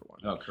still number one.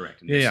 Oh,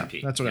 correct. Yeah,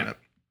 that's what I meant.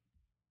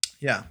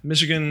 Yeah,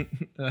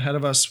 Michigan ahead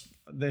of us.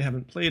 They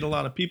haven't played a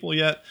lot of people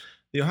yet.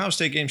 The Ohio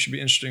State game should be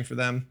interesting for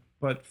them,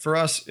 but for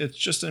us, it's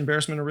just an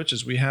embarrassment of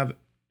riches. We have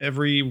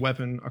every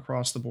weapon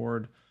across the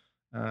board.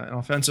 And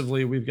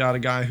offensively, we've got a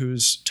guy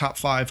who's top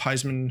 5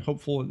 Heisman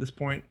hopeful at this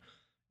point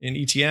in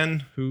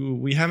ETN, who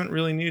we haven't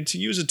really needed to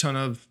use a ton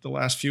of the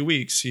last few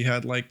weeks. He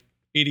had like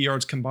 80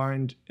 yards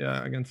combined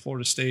against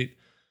Florida State.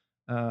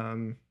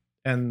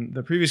 And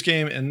the previous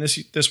game and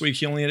this week,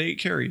 he only had 8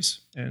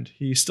 carries, and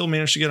he still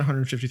managed to get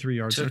 153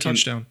 yards and a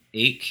touchdown.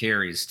 8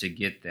 carries to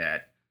get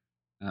that,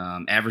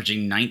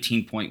 averaging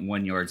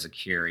 19.1 yards a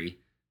carry.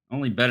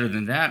 Only better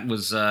than that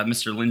was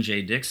Mr. Lynn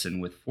J. Dixon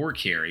with 4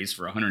 carries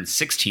for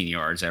 116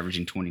 yards,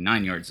 averaging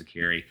 29 yards a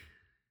carry.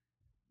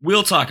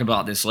 We'll talk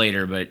about this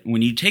later, but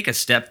when you take a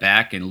step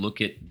back and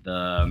look at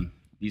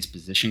these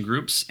position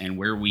groups and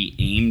where we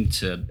aim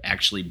to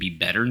actually be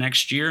better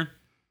next year,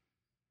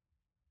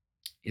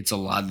 it's a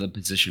lot of the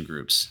position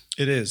groups.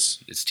 It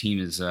is. This team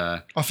is...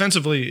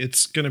 Offensively,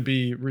 it's going to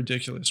be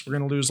ridiculous. We're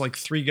going to lose like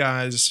 3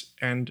 guys,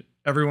 and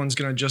everyone's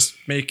going to just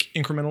make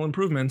incremental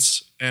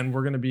improvements, and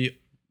we're going to be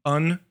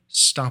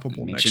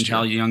unstoppable next year. Mentioned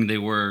how young they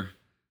were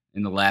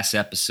in the last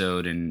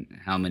episode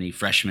and how many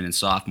freshmen and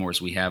sophomores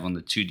we have on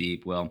the 2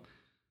 deep. Well,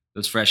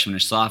 those freshmen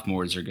and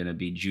sophomores are going to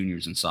be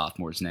juniors and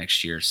sophomores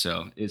next year,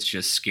 so it's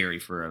just scary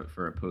for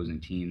opposing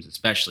teams,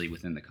 especially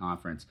within the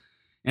conference.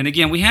 And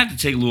again, we have to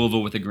take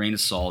Louisville with a grain of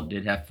salt.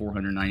 Did have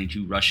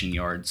 492 rushing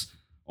yards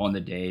on the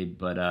day,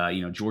 but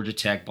Georgia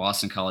Tech,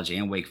 Boston College,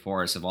 and Wake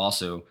Forest have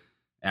also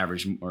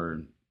averaged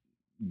or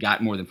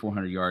got more than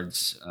 400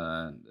 yards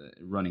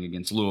running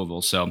against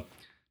Louisville. So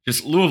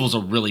just Louisville's a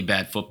really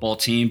bad football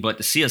team, but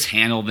to see us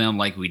handle them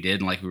like we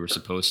did and like we were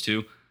supposed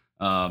to,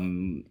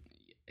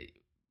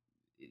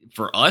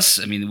 for us,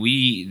 I mean,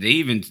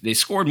 they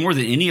scored more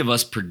than any of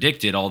us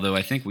predicted, although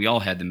I think we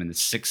all had them in the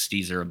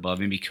 60s or above.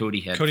 Maybe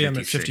Cody had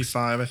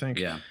 55, I think.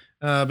 Yeah.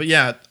 But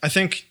yeah, I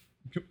think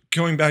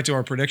going back to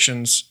our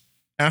predictions,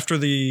 after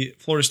the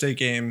Florida State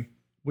game,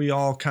 we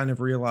all kind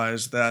of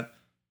realized that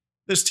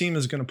this team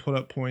is going to put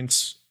up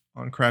points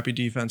on crappy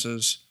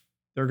defenses.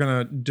 They're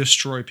going to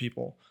destroy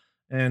people.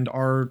 And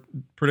our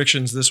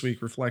predictions this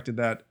week reflected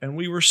that. And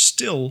we were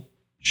still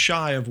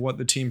shy of what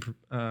the team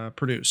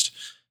produced.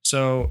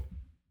 So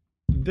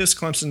this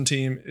Clemson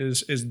team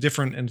is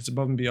different, and it's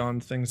above and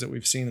beyond things that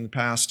we've seen in the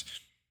past.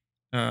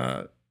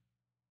 The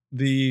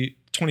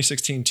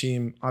 2016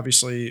 team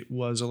obviously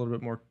was a little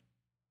bit more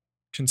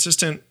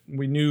consistent.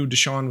 We knew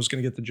Deshaun was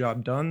going to get the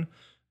job done.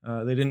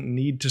 They didn't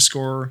need to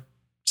score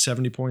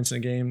 70 points in a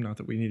game. Not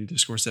that we needed to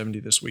score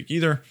 70 this week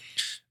either.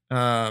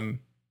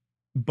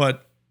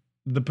 But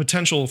the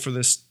potential for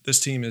this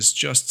team is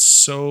just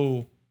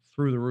so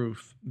through the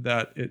roof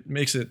that it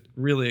makes it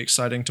really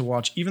exciting to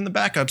watch even the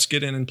backups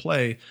get in and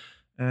play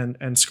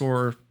and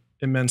score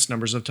immense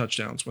numbers of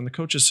touchdowns. When the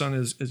coach's son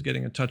is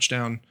getting a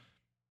touchdown,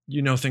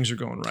 things are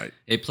going right.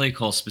 A play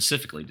call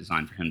specifically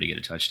designed for him to get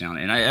a touchdown.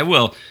 And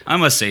I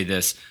must say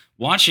this,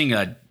 watching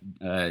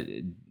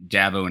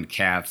Dabo and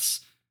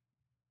Kath's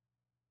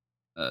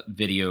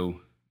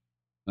video,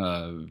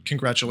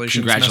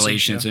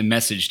 congratulations and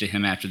message to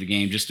him after the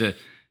game, just to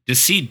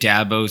see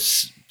Dabo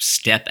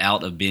step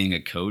out of being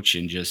a coach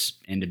and just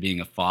into being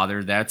a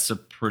father, that's a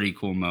pretty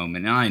cool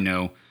moment.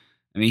 And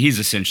I mean, he's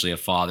essentially a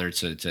father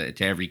to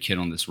every kid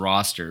on this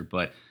roster,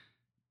 but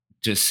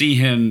to see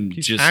him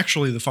he's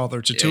actually the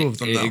father to 2 of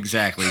them, though.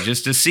 Exactly.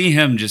 Just to see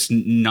him just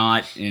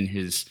not in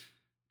his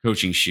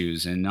coaching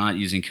shoes and not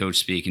using coach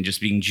speak and just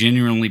being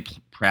genuinely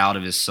proud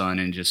of his son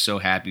and just so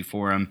happy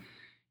for him.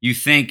 You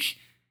think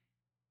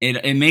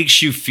it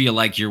makes you feel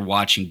like you're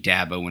watching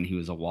Dabo when he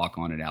was a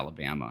walk-on at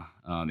Alabama.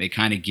 It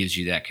kind of gives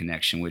you that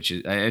connection, which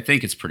is, I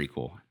think it's pretty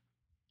cool.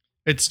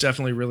 It's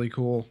definitely really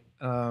cool.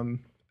 And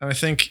I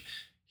think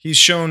he's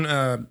shown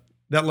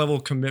that level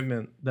of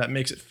commitment that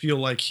makes it feel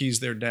like he's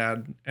their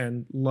dad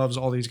and loves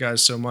all these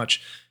guys so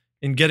much.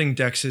 In getting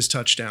Dex his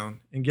touchdown,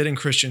 and getting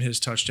Christian his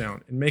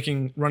touchdown,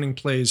 and running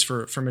plays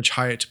for Mitch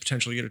Hyatt to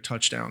potentially get a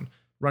touchdown,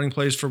 running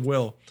plays for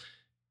Will.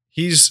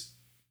 He's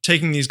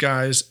taking these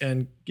guys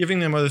and giving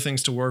them other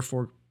things to work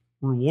for,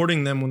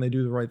 rewarding them when they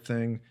do the right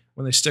thing,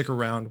 when they stick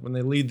around, when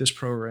they lead this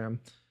program.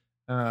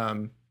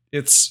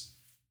 It's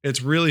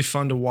really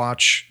fun to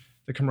watch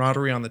the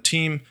camaraderie on the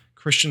team.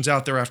 Christian's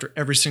out there after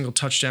every single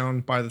touchdown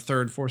by the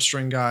 3rd, 4th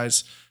string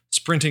guys,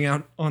 sprinting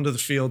out onto the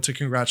field to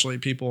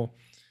congratulate people.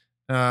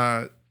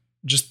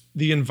 Just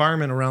the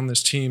environment around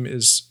this team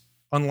is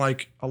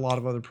unlike a lot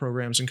of other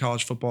programs in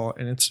college football,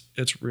 and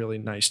it's really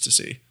nice to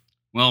see.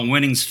 Well,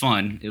 winning's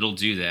fun. It'll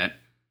do that.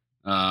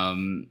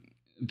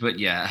 But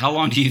yeah, how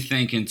long do you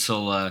think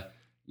until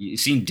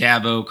you've seen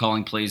Dabo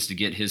calling plays to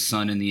get his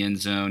son in the end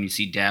zone? You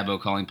see Dabo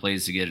calling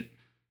plays to get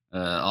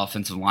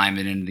offensive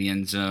linemen into the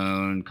end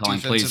zone, calling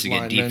plays to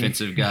get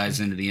defensive guys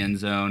into the end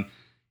zone.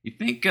 You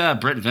think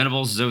Brent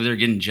Venables is over there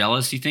getting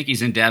jealous? You think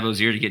he's in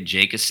Dabo's ear to get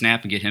Jake a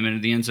snap and get him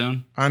into the end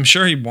zone? I'm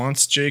sure he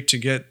wants Jake to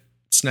get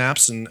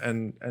snaps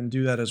and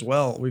do that as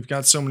well. We've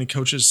got so many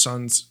coaches'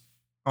 sons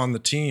on the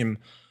team.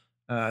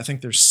 I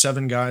think there's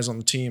 7 guys on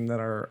the team that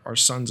are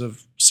sons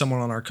of someone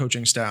on our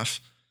coaching staff.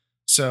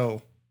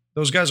 So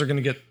those guys are going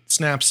to get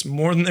snaps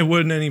more than they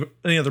would in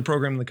any other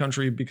program in the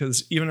country,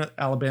 because even at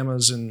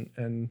Alabama's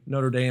and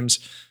Notre Dame's,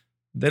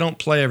 they don't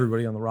play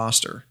everybody on the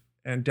roster.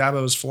 And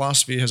Dabo's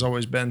philosophy has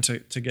always been to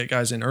get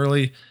guys in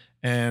early,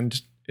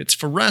 and it's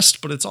for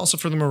rest, but it's also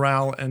for the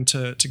morale and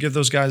to give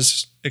those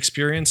guys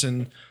experience,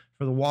 and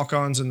for the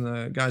walk-ons and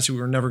the guys who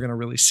are never going to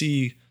really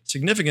see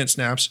significant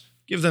snaps,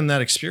 give them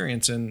that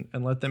experience and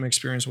let them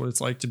experience what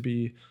it's like to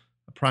be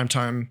a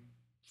primetime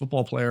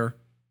football player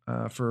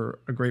for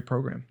a great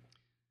program.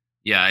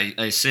 Yeah,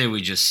 I say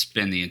we just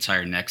spend the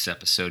entire next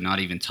episode not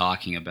even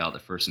talking about the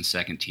first and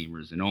second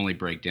teamers and only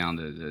break down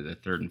the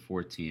third and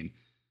fourth team,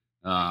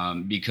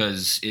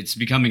 because it's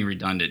becoming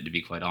redundant, to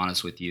be quite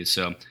honest with you.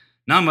 So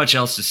not much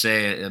else to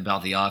say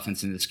about the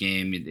offense in this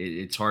game.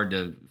 It's hard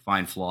to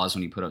find flaws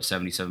when you put up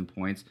 77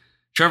 points.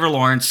 Trevor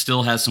Lawrence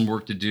still has some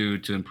work to do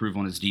to improve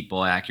on his deep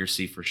ball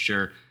accuracy for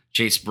sure.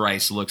 Chase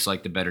Bryce looks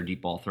like the better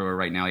deep ball thrower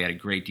right now. He had a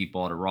great deep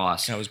ball to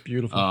Ross. That was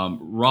beautiful.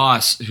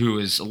 Ross, who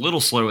is a little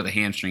slow with a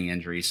hamstring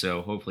injury,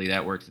 so hopefully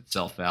that works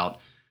itself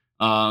out.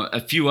 A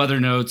few other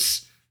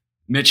notes.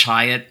 Mitch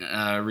Hyatt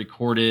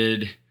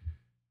recorded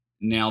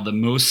now the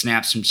most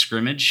snaps from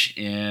scrimmage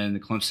in the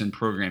Clemson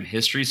program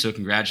history, so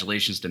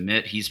congratulations to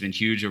Mitt. He's been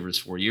huge over his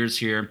 4 years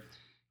here.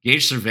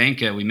 Gage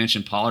Cervenka, we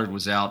mentioned Pollard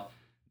was out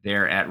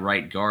there at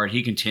right guard.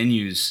 He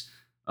continues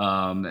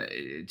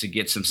to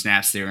get some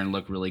snaps there and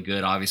look really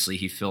good. Obviously,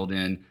 he filled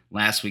in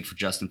last week for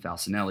Justin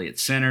Falcinelli at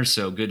center,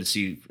 so good to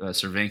see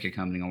Cervenka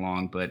coming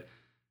along. But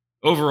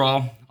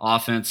overall,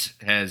 offense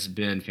has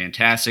been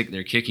fantastic.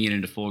 They're kicking it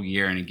into full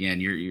gear, and again,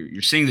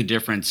 you're seeing the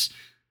difference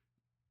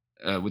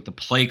with the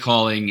play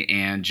calling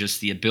and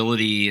just the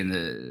ability and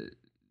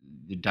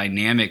the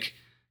dynamic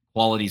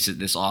qualities that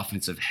this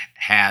offense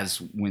has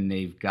when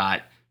they've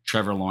got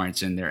Trevor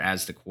Lawrence in there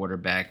as the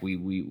quarterback.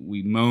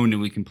 We moaned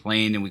and we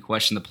complained and we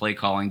questioned the play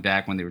calling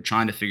back when they were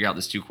trying to figure out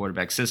this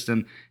 2-quarterback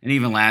system, and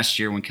even last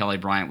year when Kelly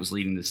Bryant was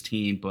leading this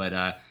team.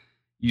 But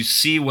you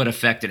see what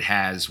effect it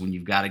has when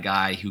you've got a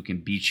guy who can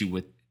beat you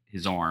with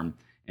his arm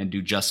and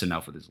do just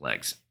enough with his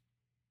legs.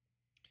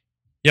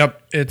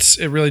 Yep,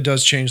 it really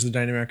does change the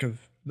dynamic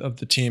of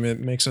the team. It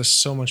makes us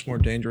so much more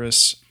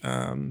dangerous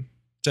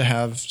to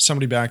have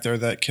somebody back there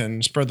that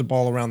can spread the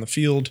ball around the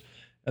field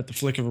at the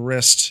flick of a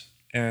wrist,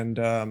 and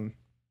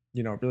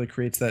really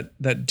creates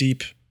that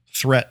deep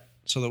threat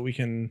so that we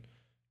can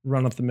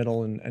run up the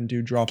middle and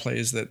do draw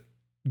plays that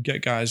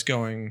get guys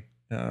going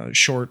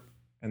short,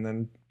 and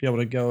then be able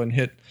to go and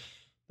hit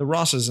the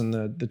Rosses and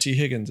the T.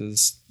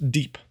 Higginses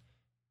deep.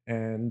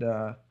 And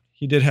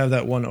he did have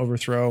that one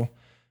overthrow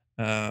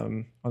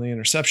on the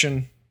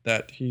interception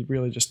that he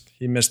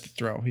missed the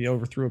throw. He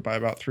overthrew it by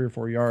about 3 or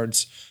 4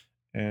 yards,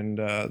 and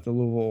the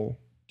Louisville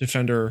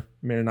defender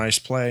made a nice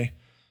play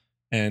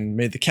and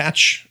made the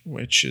catch,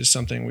 which is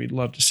something we'd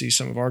love to see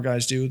some of our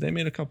guys do. They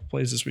made a couple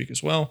plays this week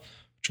as well,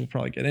 which we'll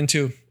probably get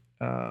into.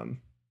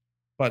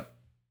 But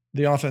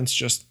the offense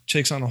just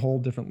takes on a whole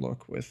different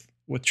look with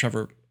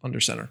Trevor under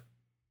center.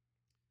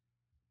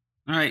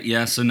 All right,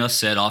 yeah, so enough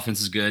said.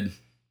 Offense is good,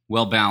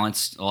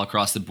 well-balanced all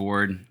across the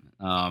board.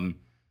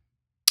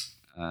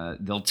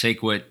 They'll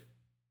take what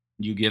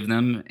you give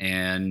them,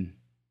 and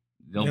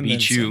they'll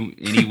beat you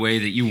any way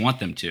that you want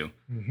them to.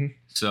 Mm-hmm.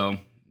 So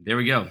there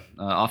we go.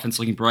 Offense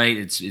looking bright.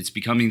 It's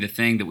becoming the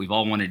thing that we've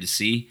all wanted to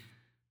see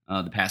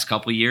the past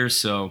couple of years.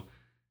 So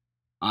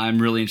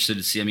I'm really interested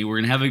to see. I mean, we're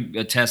going to have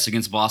a test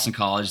against Boston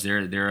College.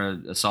 They're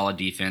a solid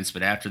defense,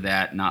 but after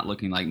that, not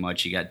looking like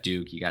much. You got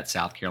Duke, you got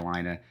South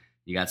Carolina,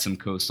 you got some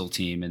coastal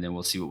team, and then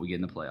we'll see what we get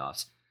in the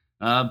playoffs.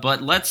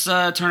 But let's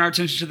turn our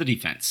attention to the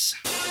defense.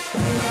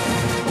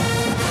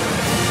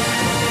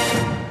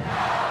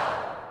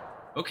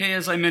 Okay,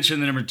 as I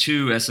mentioned, the number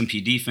 2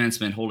 S&P defense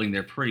been holding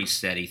there pretty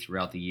steady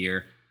throughout the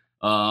year.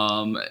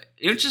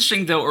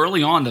 Interesting, though,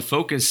 early on, the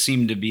focus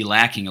seemed to be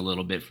lacking a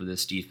little bit for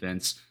this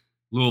defense.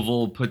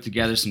 Louisville put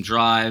together some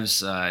drives.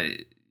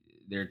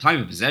 Their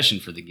time of possession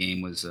for the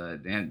game was, I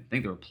think they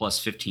were plus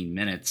 15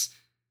 minutes.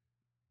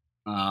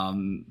 So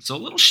a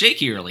little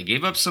shaky early.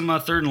 Gave up some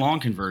third and long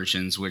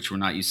conversions, which we're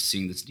not used to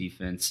seeing this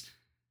defense.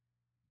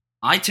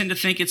 I tend to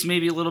think it's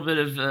maybe a little bit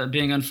of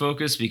being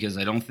unfocused, because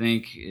I don't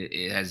think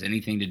it has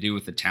anything to do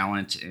with the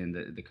talent and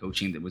the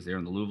coaching that was there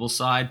on the Louisville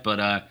side.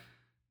 But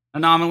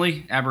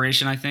anomaly,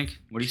 aberration, I think.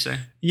 What do you say?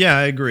 Yeah,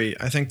 I agree.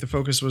 I think the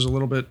focus was a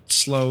little bit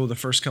slow the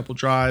first couple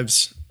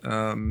drives.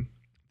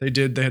 They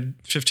had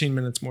 15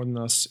 minutes more than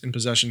us in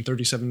possession,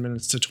 37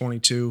 minutes to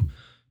 22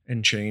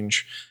 and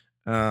change.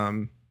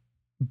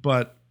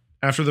 But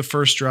after the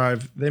first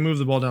drive, they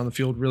moved the ball down the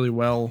field really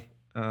well.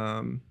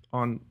 On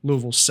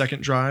Louisville's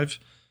second drive,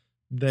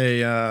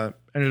 they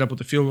ended up with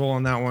a field goal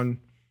on that one.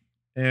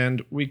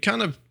 And we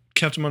kind of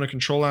kept them under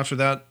control after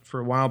that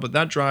for a while. But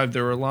that drive,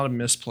 there were a lot of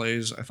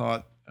misplays, I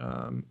thought,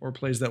 or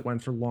plays that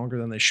went for longer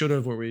than they should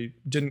have, where we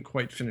didn't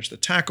quite finish the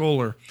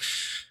tackle.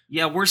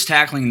 Yeah, worse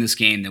tackling in this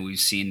game than we've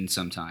seen in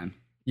some time.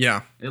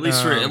 Yeah, at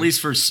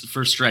least for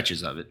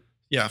stretches of it.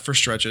 Yeah, for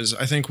stretches.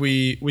 I think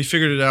we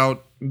figured it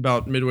out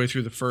about midway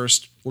through the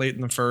first, late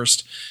in the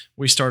first.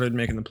 We started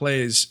making the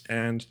plays,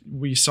 and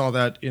we saw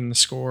that in the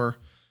score.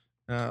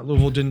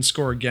 Louisville didn't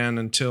score again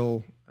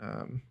until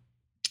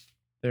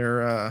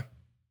their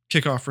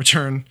kickoff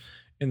return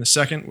in the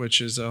second,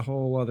 which is a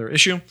whole other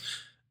issue.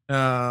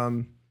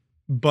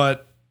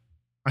 But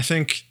I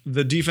think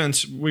the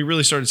defense, we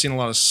really started seeing a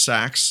lot of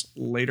sacks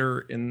later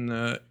in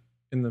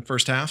the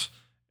first half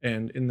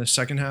and in the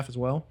second half as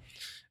well.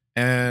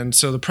 And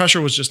so the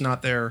pressure was just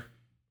not there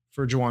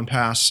for Jawon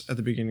Pass at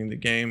the beginning of the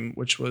game,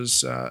 which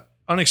was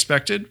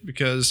unexpected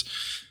because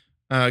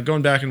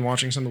going back and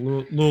watching some of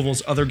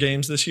Louisville's other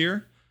games this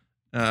year,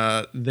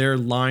 their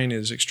line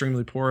is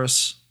extremely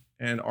porous,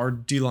 and our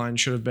D-line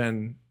should have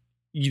been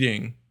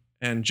eating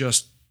and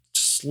just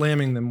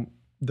slamming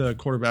the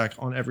quarterback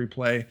on every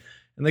play.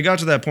 And they got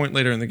to that point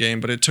later in the game,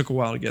 but it took a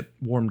while to get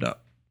warmed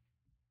up.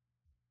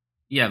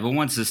 Yeah, but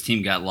once this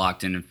team got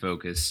locked in and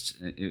focused,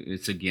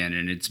 it's again,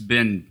 and it's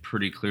been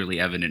pretty clearly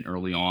evident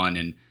early on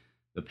in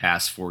the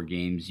past 4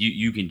 games,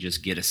 you can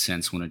just get a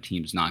sense when a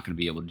team's not going to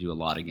be able to do a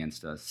lot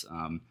against us,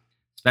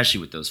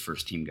 especially with those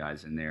first-team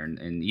guys in there.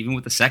 And even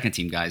with the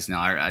second-team guys now,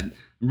 I'm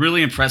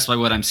really impressed by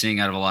what I'm seeing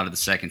out of a lot of the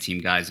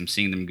second-team guys. I'm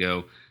seeing them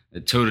go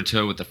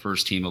toe-to-toe with the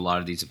first team, a lot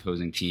of these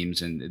opposing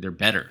teams, and they're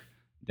better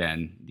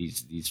than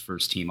these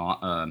first-team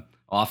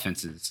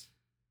offenses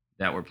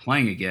that we're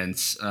playing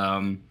against.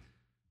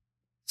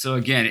 So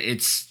again,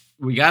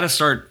 we got to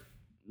start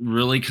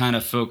really kind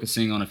of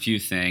focusing on a few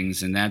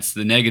things, and that's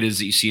the negatives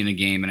that you see in the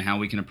game and how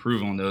we can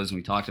improve on those. And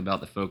we talked about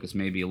the focus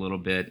maybe a little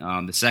bit.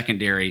 The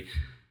secondary,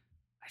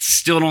 I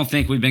still don't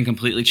think we've been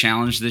completely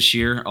challenged this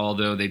year,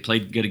 although they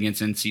played good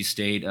against NC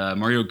State.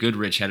 Mario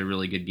Goodrich had a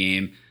really good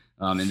game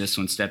in this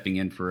one, stepping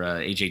in for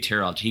A.J.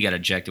 Terrell. He got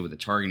ejected with a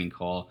targeting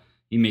call.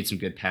 He made some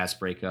good pass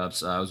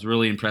breakups. I was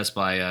really impressed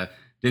by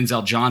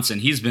Denzel Johnson.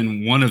 He's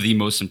been one of the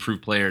most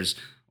improved players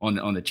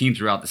on the team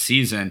throughout the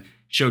season.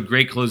 Showed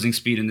great closing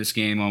speed in this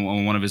game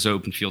on one of his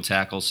open field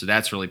tackles, so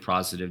that's really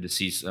positive to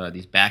see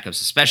these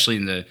backups, especially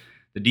in the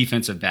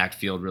defensive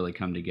backfield, really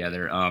come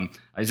together.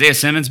 Isaiah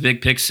Simmons,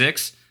 big pick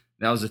 6.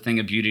 That was a thing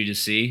of beauty to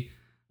see.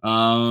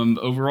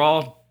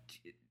 Overall,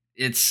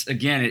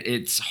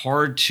 it's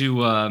hard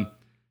to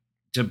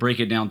break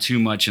it down too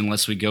much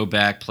unless we go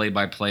back play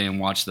by play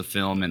and watch the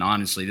film. And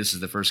honestly, this is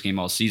the first game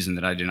all season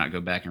that I did not go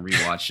back and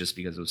rewatch just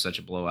because it was such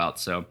a blowout.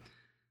 So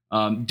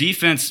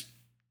defense,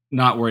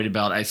 not worried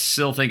about. I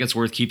still think it's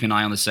worth keeping an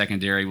eye on the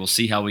secondary. We'll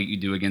see how we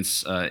do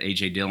against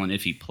A.J. Dillon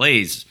if he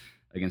plays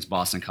against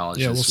Boston College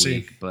this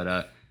week. See.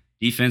 But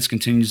defense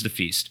continues to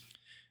feast.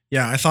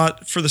 Yeah, I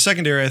thought for the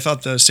secondary,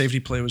 the safety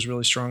play was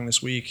really strong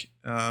this week.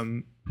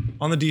 On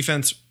the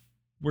defense,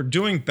 we're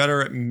doing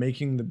better at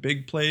making the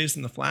big plays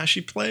than the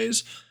flashy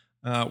plays.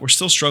 We're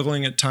still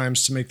struggling at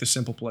times to make the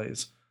simple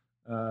plays.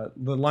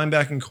 The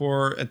linebacking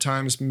core at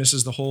times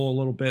misses the hole a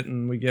little bit,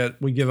 and we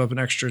give up an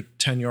extra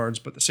 10 yards.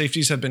 But the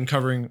safeties have been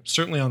covering,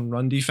 certainly on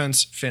run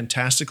defense,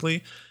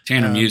 fantastically.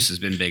 Tanner Muse has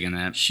been big in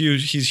that.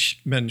 Huge. He's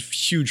been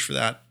huge for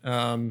that.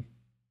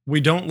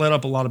 We don't let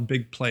up a lot of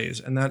big plays,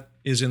 and that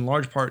is in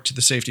large part to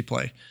the safety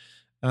play.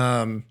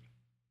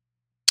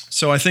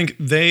 So I think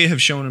they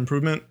have shown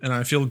improvement, and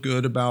I feel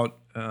good about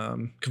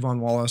Kevon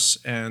Wallace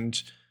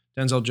and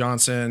Denzel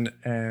Johnson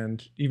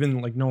and even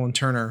like Nolan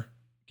Turner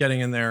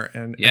getting in there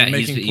and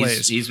making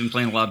plays. He's been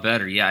playing a lot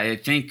better. Yeah, I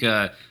think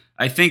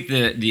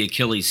the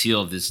Achilles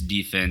heel of this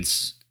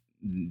defense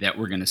that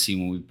we're going to see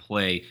when we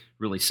play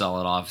really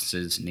solid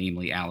offenses,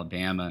 namely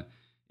Alabama,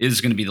 is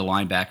going to be the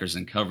linebackers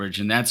in coverage,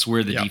 and that's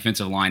where the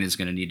defensive line is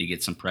going to need to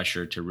get some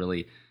pressure to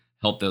really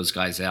help those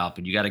guys out.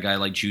 But you got a guy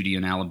like Judy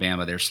in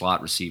Alabama, their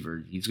slot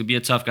receiver. He's going to be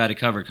a tough guy to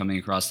cover coming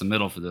across the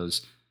middle for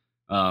those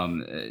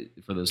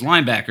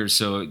linebackers.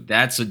 So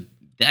that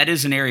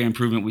is an area of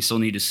improvement we still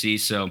need to see.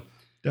 So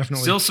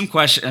definitely still some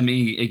question. I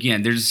mean,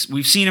 again,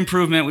 we've seen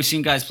improvement. We've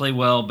seen guys play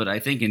well, but I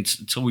think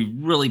until we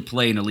really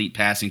play an elite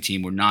passing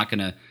team, we're not going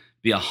to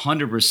be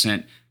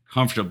 100%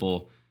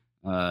 comfortable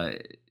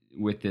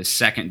with this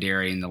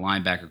secondary and the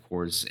linebacker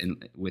cores,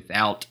 and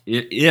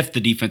if the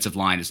defensive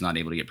line is not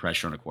able to get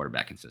pressure on a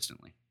quarterback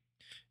consistently.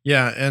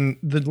 Yeah, and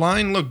the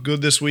line looked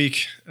good this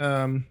week.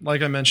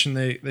 Like I mentioned,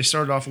 they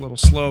started off a little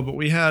slow, but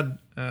we had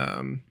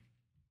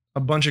a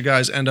bunch of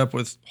guys end up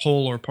with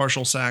whole or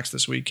partial sacks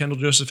this week. Kendall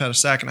Joseph had a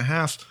sack and a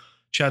half.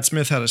 Chad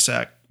Smith had a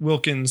sack.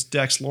 Wilkins,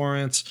 Dex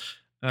Lawrence,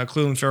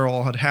 Cleveland Farrell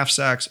all had half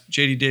sacks.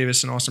 J.D.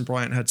 Davis and Austin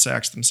Bryant had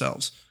sacks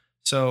themselves.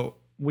 So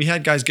we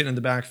had guys getting in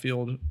the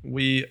backfield.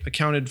 We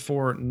accounted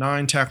for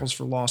 9 tackles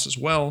for loss as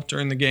well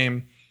during the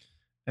game.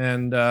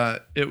 And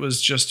it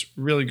was just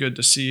really good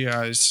to see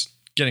guys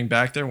getting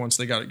back there once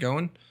they got it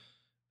going.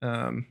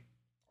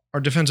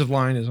 Our defensive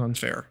line is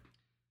unfair.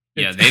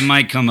 Yeah, they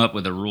might come up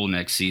with a rule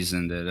next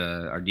season that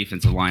our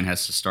defensive line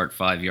has to start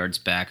 5 yards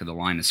back of the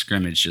line of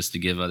scrimmage just to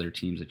give other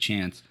teams a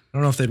chance. I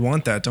don't know if they'd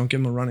want that. Don't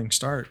give them a running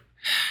start.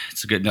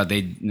 It's a good.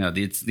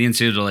 It's the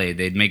NCAA.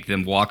 They'd make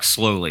them walk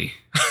slowly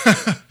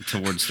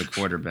towards the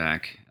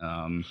quarterback.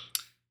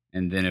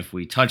 and then if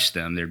we touched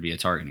them, there'd be a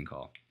targeting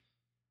call.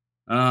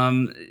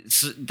 Again,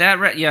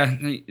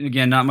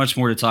 not much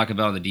more to talk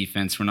about on the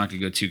defense. We're not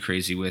going to go too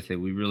crazy with it.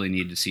 We really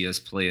need to see us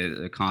play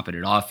a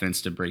competent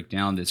offense to break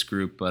down this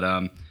group.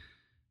 But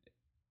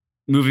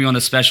moving on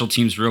to special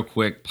teams real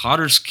quick,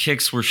 Potter's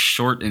kicks were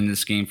short in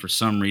this game for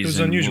some reason. It was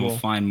unusual. We'll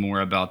find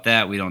more about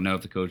that. We don't know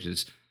if the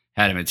coaches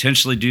had him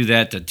intentionally do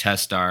that to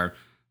test our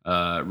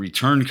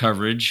return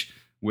coverage,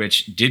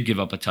 which did give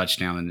up a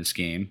touchdown in this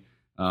game.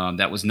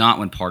 That was not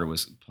when Potter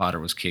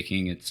was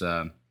kicking. It's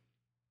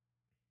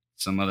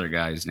some other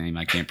guy's name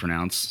I can't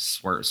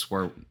pronounce.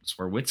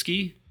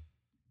 Swarwitsky?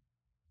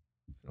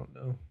 I don't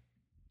know.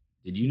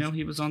 Did you know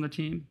he was on the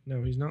team?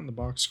 No, he's not in the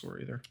box score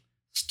either.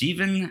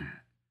 Steven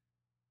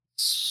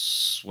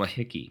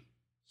Swahicki.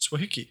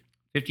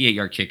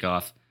 58-yard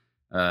kickoff.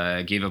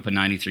 Gave up a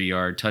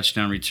 93-yard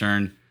touchdown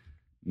return.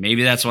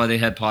 Maybe that's why they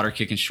had Potter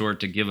kicking short,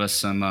 to give us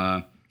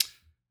some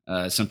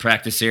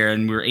practice there.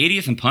 And we're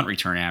 80th in punt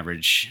return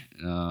average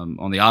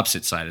on the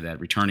opposite side of that,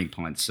 returning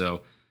punt.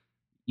 So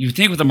you would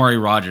think with Amari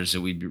Rogers that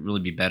we'd really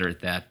be better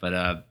at that.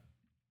 But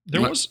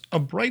there was a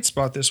bright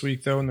spot this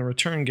week, though, in the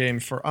return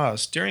game for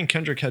us. Darian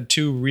Kendrick had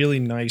 2 really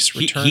nice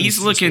returns. He's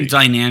looking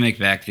dynamic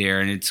back there,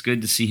 and it's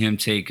good to see him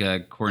take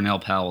Cornell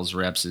Powell's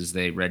reps as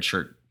they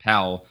redshirt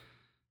Powell,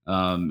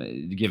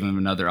 to give him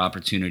another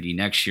opportunity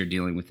next year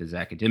dealing with his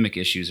academic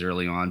issues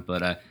early on.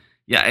 But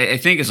I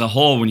think as a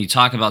whole, when you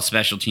talk about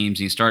special teams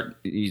and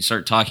you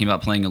start talking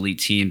about playing elite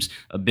teams,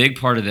 a big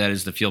part of that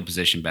is the field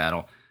position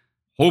battle.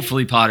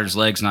 Hopefully Potter's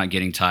leg's not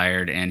getting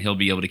tired, and he'll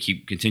be able to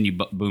continue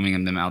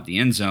booming them out the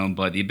end zone.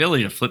 But the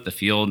ability to flip the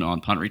field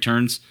on punt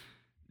returns,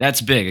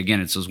 that's big.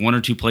 Again, it's those 1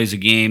 or 2 plays a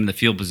game, the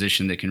field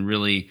position, that can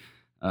really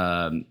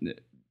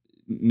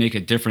make a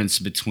difference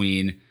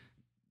between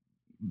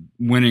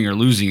winning or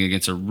losing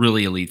against a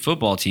really elite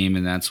football team.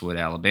 And that's what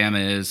Alabama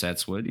is.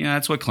 That's what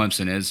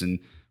Clemson is. And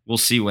we'll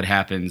see what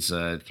happens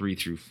 3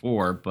 through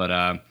 4.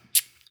 But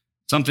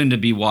something to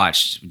be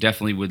watched.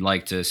 Definitely would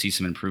like to see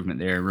some improvement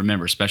there.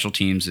 Remember, special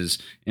teams is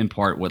in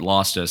part what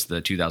lost us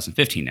the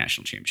 2015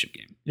 national championship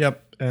game.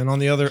 Yep. And on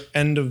the other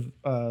end of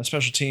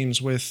special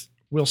teams, with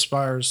Will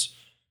Spires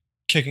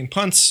kicking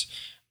punts,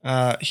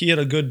 he had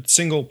a good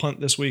single punt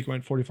this week,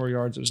 went 44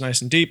 yards. It was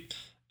nice and deep.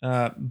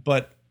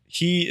 But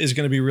he is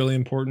going to be really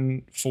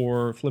important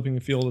for flipping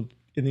the field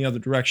in the other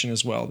direction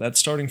as well. That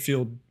starting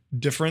field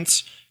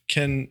difference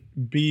can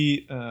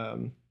be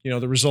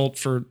the result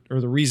for,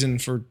 or the reason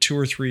for 2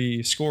 or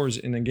 3 scores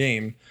in a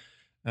game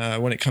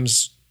when it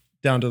comes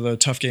down to the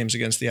tough games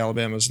against the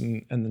Alabamas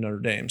and the Notre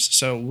Dames.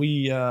 So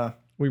we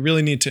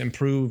really need to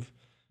improve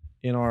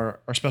in our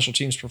special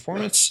teams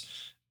performance.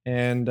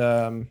 And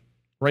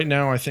right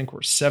now, I think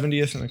we're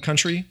 70th in the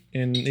country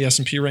in the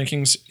S&P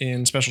rankings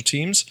in special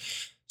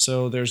teams.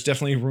 So there's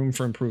definitely room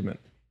for improvement.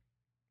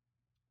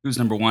 Who's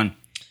number 1?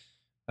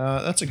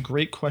 That's a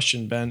great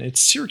question, Ben. It's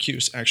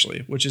Syracuse, actually,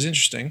 which is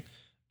interesting.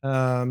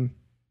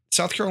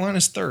 South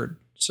Carolina's 3rd.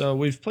 So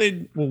we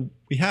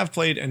have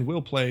played and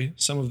will play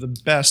some of the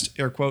best,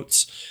 air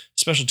quotes,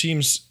 special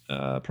teams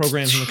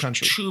programs in the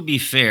country. To be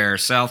fair,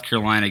 South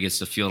Carolina gets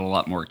to field a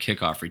lot more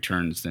kickoff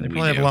returns than we do. They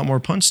probably have a lot more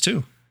punts,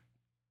 too.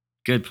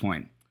 Good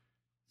point.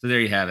 So there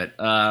you have it.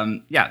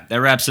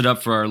 That wraps it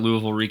up for our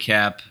Louisville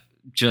recap.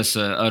 Just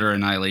utter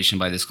annihilation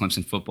by this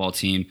Clemson football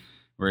team.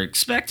 We're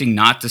expecting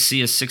not to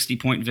see a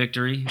 60-point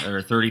victory or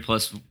a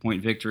 30-plus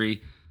point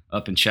victory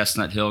up in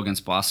Chestnut Hill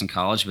against Boston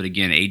College. But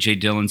again, A.J.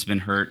 Dillon's been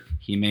hurt.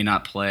 He may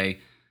not play.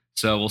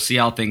 So we'll see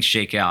how things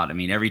shake out. I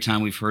mean, every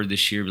time we've heard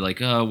this year, be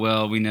like, oh,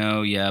 well, we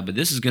know, but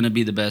this is going to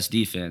be the best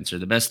defense or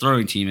the best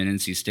throwing team in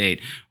NC State.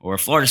 Or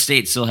Florida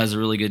State still has a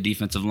really good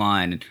defensive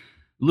line. And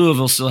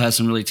Louisville still has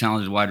some really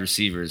talented wide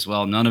receivers.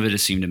 Well, none of it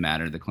has seemed to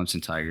matter. The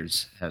Clemson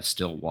Tigers have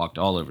still walked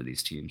all over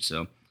these teams.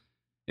 So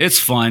it's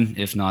fun,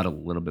 if not a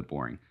little bit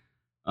boring.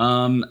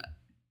 All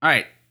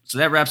right. So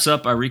that wraps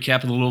up our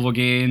recap of the Louisville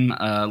game.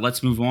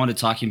 Let's move on to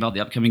talking about the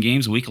upcoming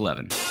games in Week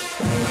 11.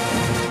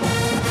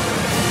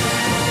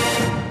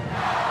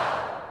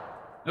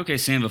 Okay,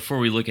 Sam, before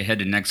we look ahead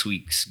to next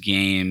week's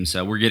games,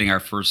 we're getting our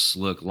first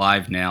look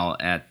live now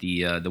at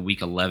the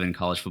Week 11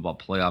 college football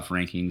playoff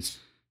rankings.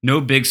 No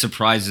big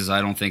surprises,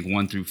 I don't think,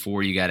 1 through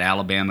 4. You got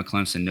Alabama,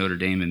 Clemson, Notre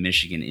Dame, and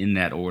Michigan in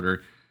that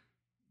order.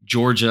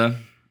 Georgia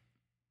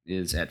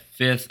is at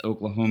 5th,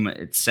 Oklahoma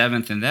at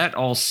 7th, and that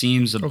all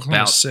seems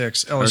Oklahoma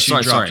 6th.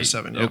 LSU dropped to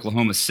 7. Yeah.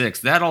 Oklahoma 6th.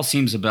 That all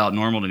seems about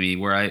normal to me.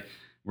 Where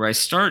I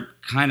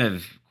start kind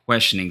of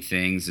questioning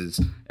things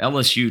is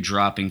LSU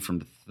dropping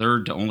from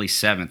 3rd to only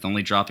 7th,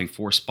 only dropping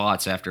 4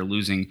 spots after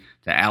losing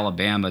to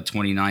Alabama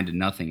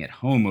 29-0 at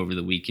home over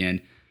the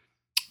weekend.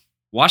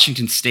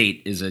 Washington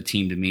State is a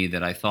team to me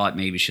that I thought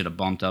maybe should have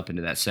bumped up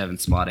into that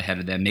 7th spot ahead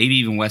of them, maybe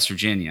even West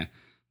Virginia.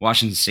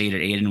 Washington State at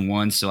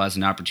 8-1 still has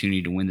an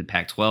opportunity to win the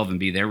Pac-12 and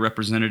be their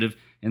representative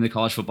in the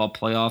college football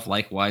playoff.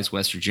 Likewise,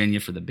 West Virginia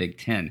for the Big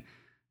Ten.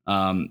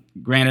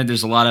 Granted,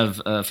 there's a lot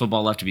of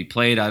football left to be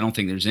played. I don't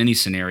think there's any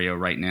scenario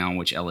right now in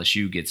which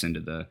LSU gets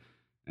into the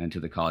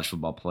college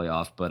football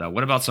playoff. But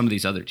what about some of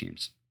these other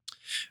teams?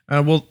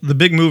 Well, the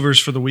big movers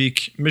for the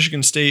week: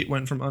 Michigan State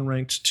went from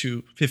unranked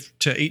to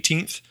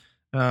 18th.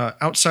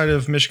 Outside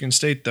of Michigan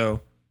State,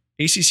 though,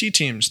 ACC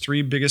teams,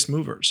 3 biggest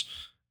movers.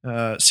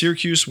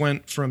 Syracuse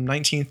went from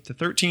 19th to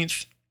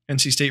 13th,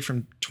 NC State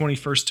from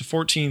 21st to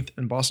 14th,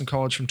 and Boston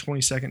College from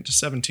 22nd to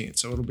 17th.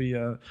 So it'll be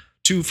a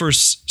 2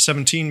 first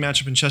 17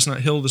 matchup in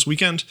Chestnut Hill this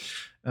weekend.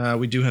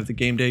 We do have the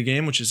game day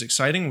game, which is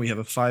exciting. We have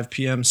a 5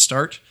 p.m.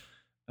 start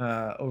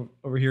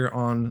over here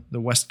on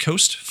the West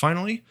Coast,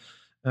 finally.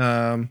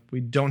 We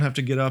don't have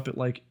to get up at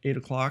like 8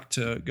 o'clock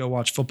to go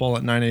watch football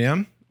at 9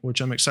 a.m.,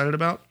 which I'm excited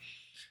about.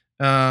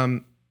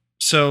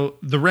 So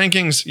the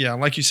rankings, yeah,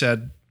 like you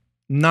said,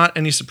 not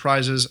any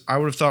surprises. I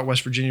would have thought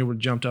West Virginia would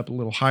have jumped up a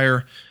little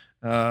higher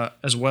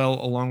as well,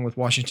 along with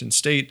Washington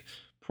State.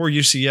 Poor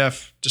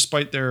UCF,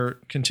 despite their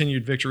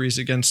continued victories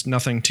against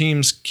nothing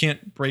teams,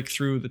 can't break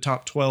through the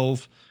top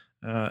 12.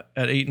 At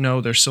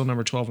 8-0, they're still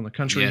number 12 in the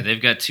country. Yeah,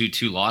 they've got two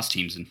lost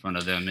teams in front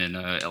of them in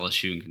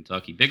LSU and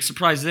Kentucky. Big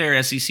surprise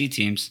there, SEC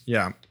teams.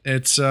 Yeah,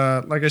 it's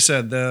like I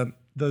said, the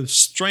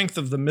strength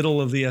of the middle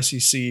of the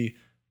SEC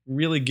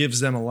really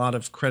gives them a lot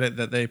of credit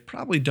that they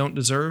probably don't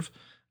deserve.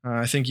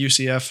 I think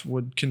UCF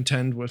would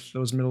contend with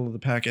those middle of the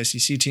pack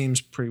SEC teams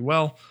pretty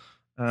well.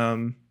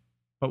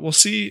 But we'll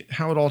see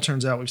how it all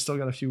turns out. We've still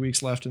got a few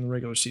weeks left in the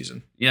regular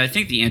season. Yeah, I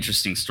think the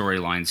interesting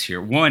storylines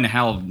here. One,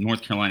 how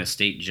North Carolina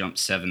State jumped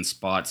 7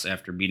 spots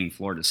after beating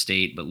Florida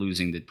State, but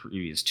losing the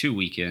previous 2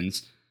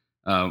 weekends.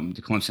 To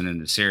Clemson and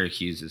to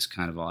Syracuse is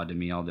kind of odd to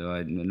me, although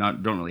I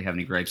don't really have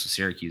any gripes with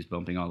Syracuse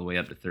bumping all the way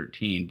up to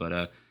 13.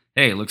 But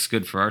hey, it looks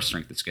good for our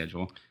strength of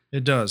schedule.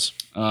 It does.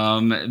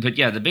 But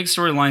yeah, the big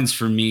storylines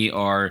for me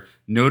are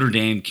Notre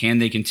Dame. Can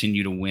they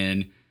continue to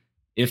win?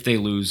 If they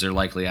lose, they're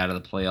likely out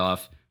of the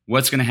playoff.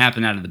 What's going to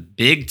happen out of the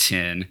Big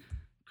Ten?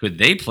 Could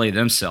they play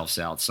themselves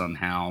out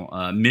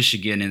somehow?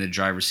 Michigan in the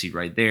driver's seat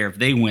right there. If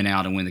they win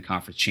out and win the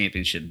conference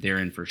championship, they're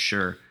in for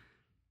sure.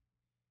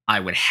 I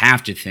would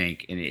have to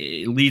think, and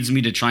it leads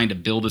me to trying to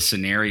build a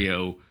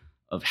scenario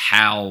of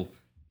how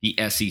the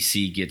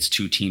SEC gets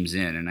 2 teams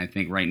in. And I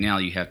think right now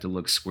you have to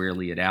look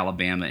squarely at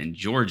Alabama and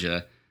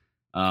Georgia.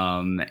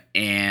 And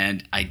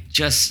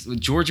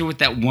Georgia with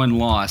that 1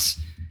 loss,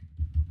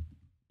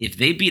 if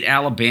they beat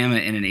Alabama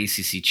in an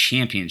ACC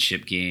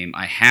championship game,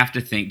 I have to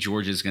think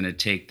Georgia's going to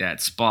take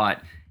that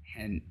spot.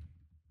 And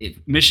if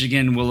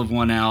Michigan will have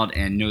won out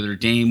and Notre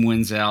Dame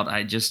wins out,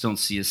 I just don't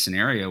see a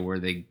scenario where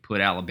they put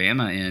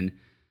Alabama in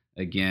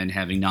again,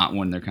 having not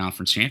won their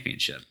conference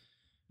championship.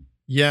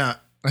 Yeah,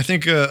 I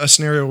think a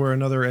scenario where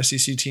another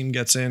SEC team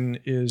gets in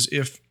is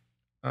if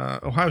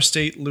Ohio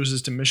State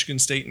loses to Michigan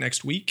State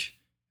next week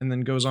and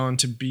then goes on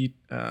to beat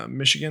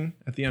Michigan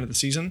at the end of the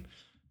season.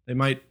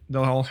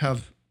 They'll all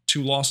have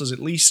 2 losses at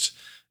least.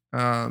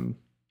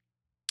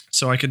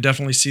 So I could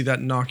definitely see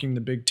that knocking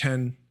the Big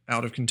Ten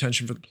out of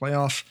contention for the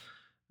playoff.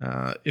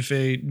 If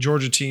a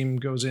Georgia team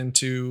goes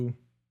into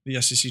the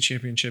SEC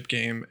championship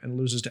game and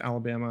loses to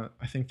Alabama,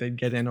 I think they'd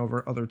get in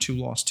over other 2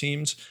 lost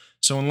teams.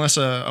 So unless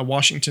a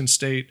Washington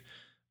State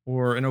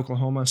or an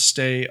Oklahoma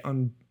stay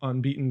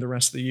unbeaten the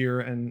rest of the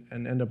year and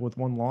end up with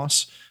 1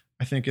 loss,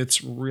 I think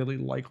it's really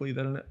likely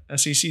that an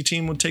SEC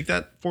team would take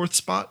that 4th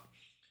spot.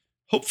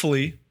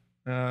 Hopefully,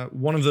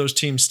 one of those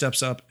teams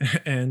steps up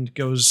and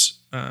goes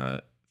 3-0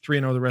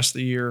 the rest of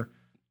the year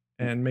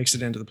and makes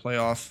it into the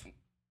playoff.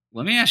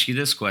 Let me ask you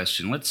this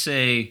question. Let's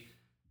say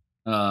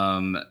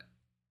Clemson,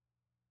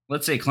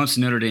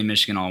 Notre Dame,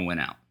 Michigan all went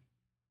out.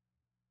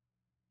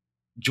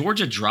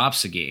 Georgia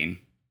drops a game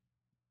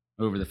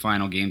over the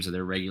final games of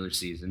their regular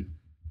season.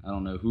 I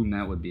don't know whom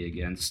that would be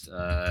against.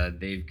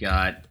 They've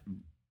got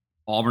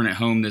Auburn at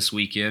home this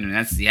weekend, and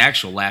that's the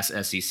actual last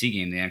SEC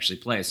game they actually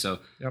play. So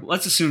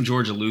Let's assume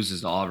Georgia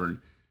loses to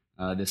Auburn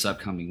this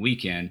upcoming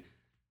weekend,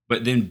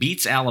 but then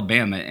beats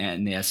Alabama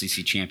in the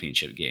SEC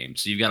championship game.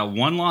 So you've got a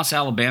 1-loss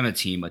Alabama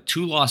team, a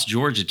 2-loss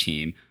Georgia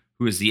team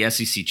who is the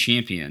SEC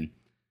champion.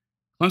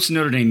 Clemson,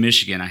 Notre Dame,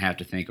 Michigan, I have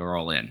to think, are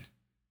all in.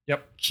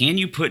 Yep. Can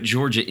you put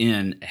Georgia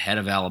in ahead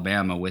of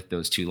Alabama with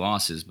those 2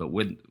 losses, but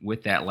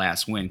with that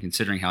last win,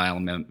 considering how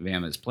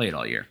Alabama has played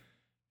all year?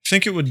 I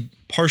think it would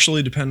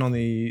partially depend on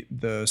the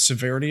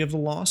severity of the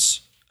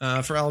loss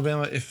for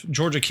Alabama. If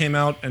Georgia came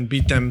out and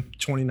beat them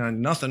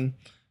 29-0,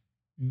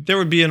 there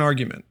would be an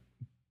argument.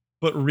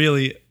 But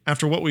really,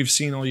 after what we've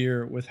seen all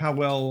year with how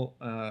well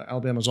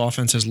Alabama's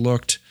offense has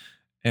looked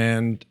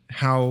and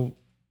how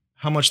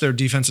much their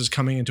defense is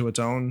coming into its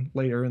own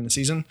later in the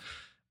season,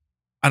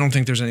 I don't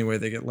think there's any way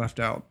they get left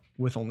out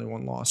with only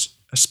 1 loss,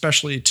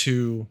 especially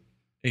to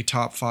a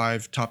top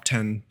 5, top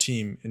 10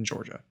 team in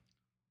Georgia.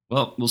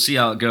 Well, we'll see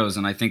how it goes,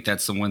 and I think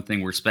that's the one thing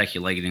we're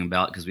speculating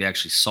about because we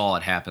actually saw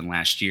it happen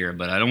last year,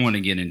 but I don't want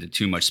to get into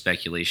too much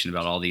speculation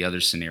about all the other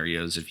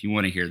scenarios. If you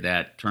want to hear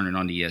that, turn it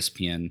on to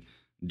ESPN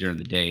during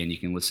the day, and you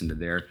can listen to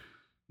their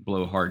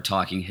blowhard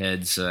talking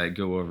heads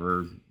go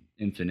over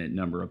infinite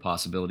number of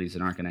possibilities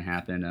that aren't going to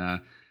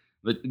happen.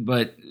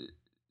 But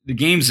the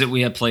games that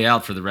we have play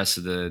out for the rest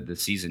of the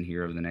season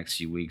here over the next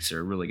few weeks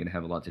are really going to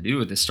have a lot to do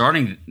with this.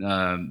 Starting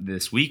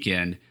this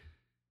weekend,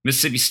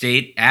 Mississippi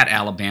State at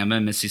Alabama.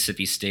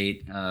 Mississippi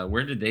State,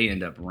 where did they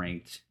end up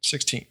ranked?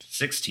 16th.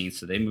 16th,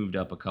 so they moved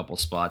up a couple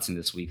spots in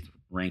this week's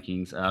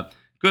rankings.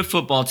 Good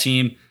football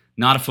team,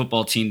 not a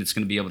football team that's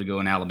going to be able to go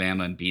in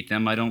Alabama and beat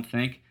them, I don't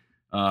think.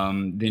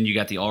 Then you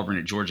got the Auburn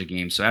at Georgia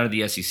game. So out of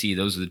the SEC,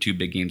 those are the two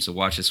big games to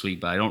watch this week,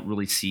 but I don't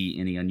really see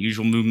any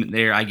unusual movement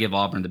there. I give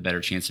Auburn the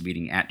better chance of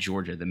beating at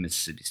Georgia than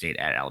Mississippi State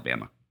at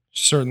Alabama.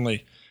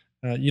 Certainly.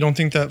 You don't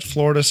think that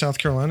Florida-South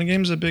Carolina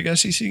game is a big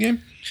SEC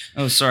game?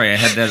 Oh, sorry. I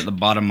had that at the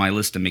bottom of my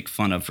list to make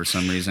fun of for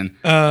some reason.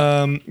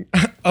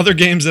 Other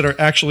games that are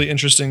actually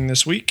interesting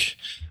this week.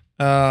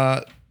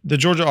 The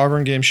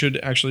Georgia-Auburn game should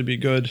actually be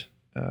good.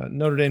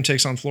 Notre Dame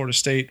takes on Florida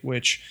State,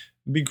 which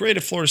would be great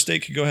if Florida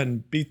State could go ahead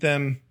and beat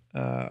them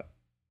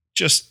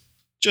just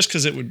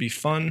because it would be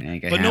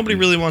fun. But nobody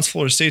really wants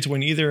Florida State to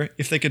win either.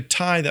 If they could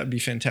tie, that would be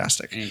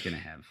fantastic. Ain't going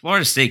to happen.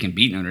 Florida State can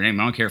beat Notre Dame.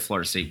 I don't care if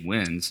Florida State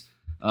wins.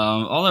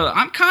 Although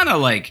I'm kind of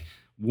like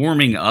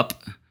warming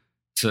up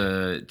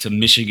to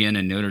Michigan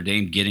and Notre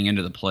Dame getting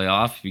into the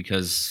playoff,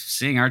 because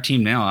seeing our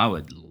team now, I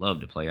would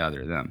love to play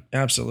either of them.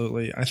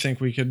 Absolutely. I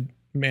think we could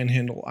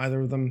manhandle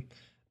either of them.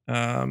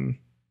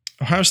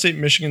 Ohio State,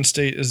 Michigan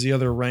State is the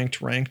other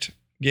ranked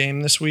game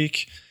this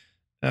week.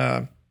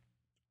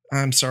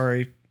 I'm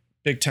sorry,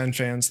 Big Ten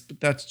fans, but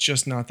that's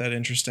just not that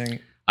interesting.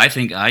 I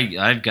think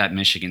I've got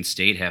Michigan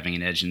State having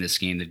an edge in this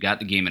game. They've got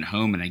the game at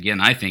home, and again,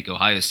 I think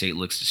Ohio State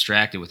looks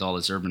distracted with all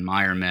this Urban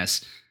Meyer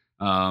mess.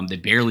 They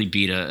barely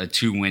beat a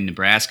 2-win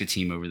Nebraska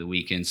team over the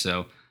weekend,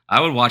 so I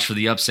would watch for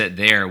the upset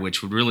there,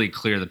 which would really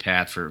clear the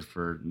path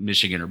for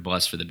Michigan or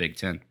bust for the Big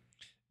Ten.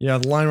 Yeah,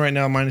 the line right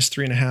now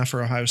 -3.5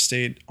 for Ohio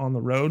State on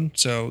the road,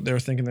 so they're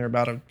thinking they're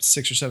about a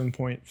 6 or 7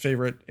 point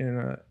favorite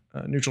in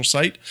a neutral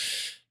site.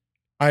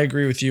 I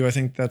agree with you. I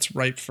think that's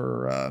ripe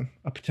for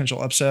a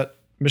potential upset.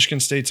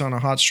 Michigan State's on a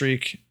hot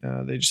streak.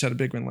 They just had a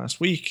big win last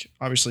week.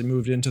 Obviously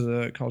moved into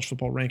the college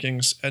football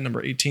rankings at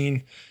number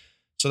 18.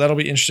 So that'll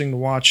be interesting to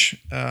watch.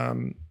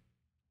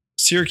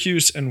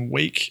 Syracuse and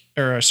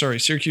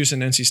Syracuse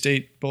and NC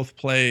State both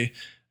play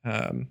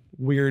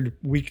weird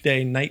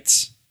weekday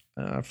nights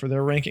for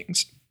their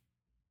rankings.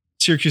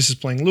 Syracuse is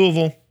playing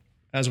Louisville,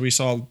 as we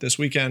saw this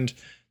weekend.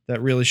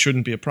 That really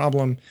shouldn't be a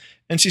problem.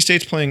 NC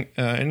State's playing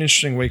an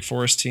interesting Wake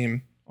Forest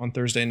team on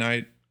Thursday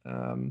night.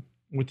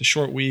 With the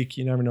short week,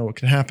 you never know what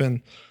could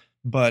happen,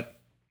 but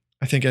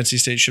I think NC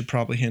State should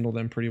probably handle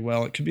them pretty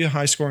well. It could be a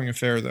high-scoring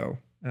affair, though.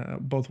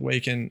 Both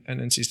Wake and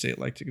NC State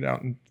like to get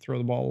out and throw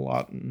the ball a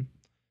lot and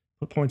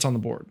put points on the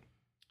board.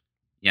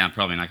 Yeah, I'm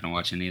probably not going to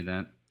watch any of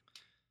that.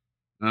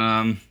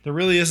 There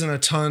really isn't a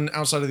ton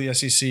outside of the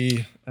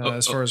SEC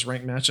as far as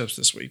ranked matchups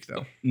this week,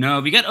 though. No,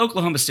 we got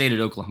Oklahoma State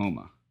at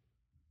Oklahoma.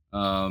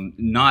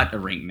 Not a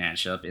ranked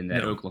matchup in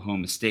that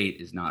Oklahoma State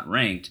is not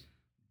ranked,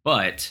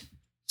 but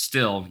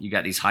still, you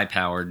got these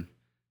high-powered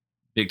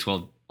Big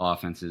 12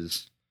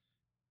 offenses.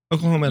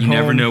 Oklahoma at home. You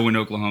never know when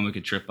Oklahoma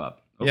could trip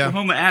up.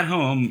 Oklahoma at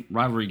home,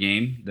 rivalry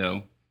game,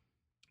 though.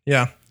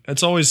 Yeah,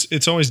 it's always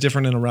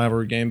different in a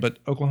rivalry game, but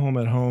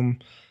Oklahoma at home,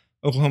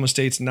 Oklahoma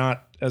State's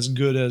not as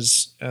good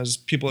as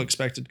people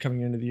expected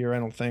coming into the year, I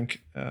don't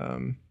think.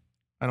 I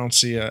don't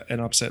see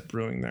an upset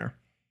brewing there.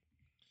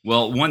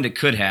 Well, one that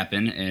could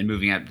happen, and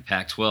moving out to the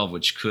Pac-12,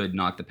 which could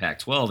knock the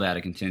Pac-12 out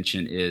of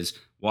contention, is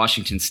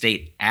Washington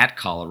State at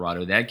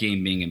Colorado, that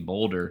game being in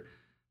Boulder.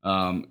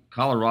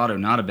 Colorado,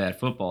 not a bad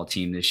football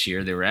team this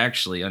year. They were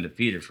actually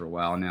undefeated for a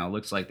while now. It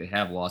looks like they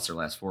have lost their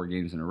last 4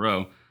 games in a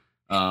row.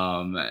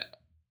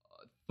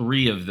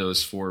 3 of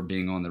those 4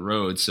 being on the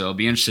road. So it'll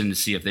be interesting to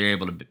see if they're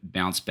able to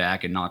bounce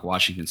back and knock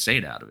Washington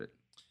State out of it.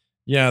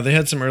 Yeah, they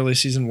had some early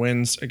season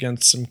wins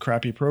against some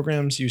crappy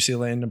programs,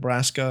 UCLA and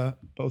Nebraska,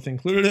 both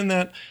included in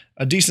that.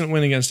 A decent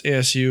win against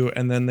ASU,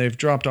 and then they've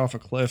dropped off a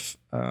cliff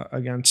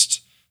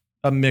against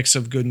a mix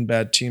of good and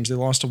bad teams. They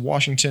lost to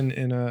Washington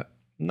in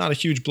not a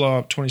huge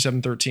blowout,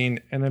 27-13,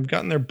 and have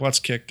gotten their butts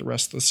kicked the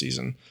rest of the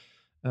season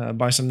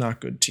by some not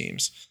good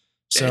teams.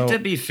 So, to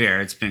be fair,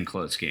 it's been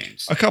close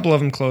games. A couple of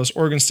them close.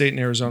 Oregon State and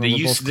Arizona were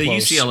both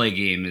close. The UCLA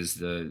game is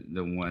the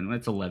one.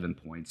 That's 11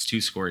 points,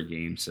 2-score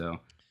game. So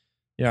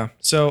yeah.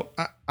 So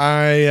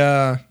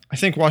I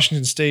think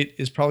Washington State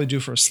is probably due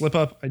for a slip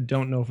up. I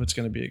don't know if it's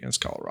going to be against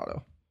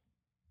Colorado.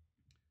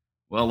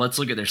 Well, let's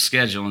look at their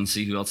schedule and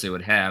see who else they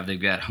would have.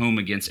 They've got home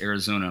against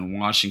Arizona and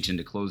Washington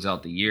to close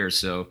out the year.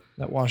 So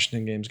that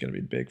Washington game is going to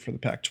be big for the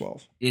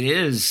Pac-12. It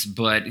is,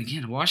 but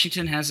again,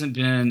 Washington hasn't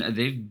been.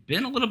 They've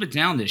been a little bit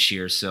down this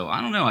year. So I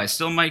don't know. I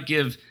still might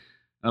give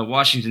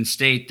Washington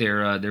State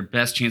their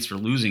best chance for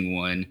losing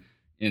one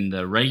in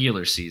the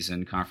regular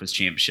season, conference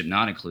championship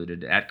not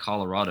included, at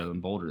Colorado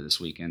and Boulder this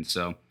weekend.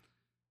 So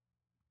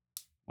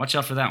watch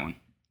out for that one.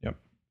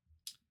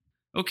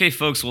 Okay,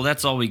 folks. Well,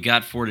 that's all we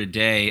got for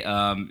today.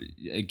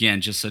 Again,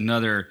 just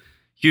another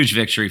huge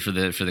victory for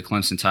the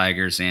Clemson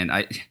Tigers, and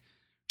I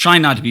try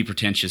not to be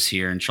pretentious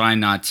here and try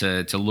not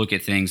to look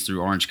at things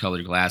through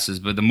orange-colored glasses.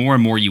 But the more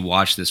and more you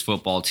watch this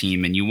football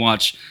team and you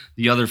watch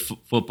the other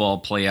football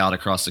play out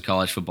across the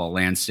college football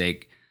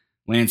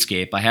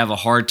landscape, I have a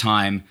hard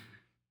time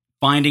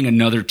finding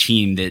another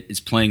team that is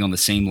playing on the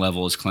same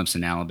level as Clemson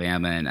and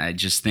Alabama, and I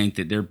just think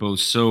that they're both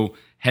so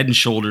head and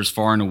shoulders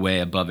far and away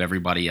above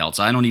everybody else.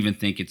 I don't even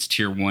think it's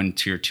tier 1,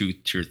 tier 2,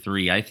 tier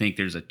 3. I think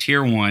there's a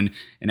tier 1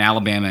 in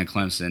Alabama and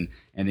Clemson,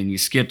 and then you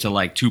skip to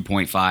like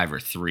 2.5 or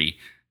 3.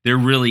 There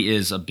really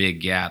is a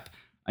big gap.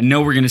 I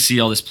know we're going to see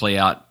all this play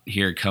out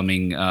here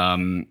coming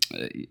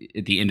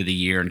at the end of the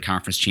year in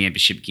conference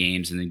championship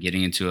games and then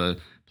getting into a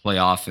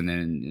playoff and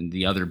then in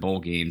the other bowl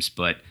games,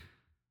 but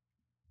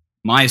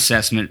my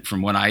assessment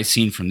from what I've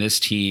seen from this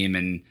team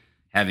and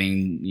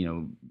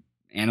having,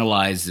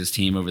 analyzed this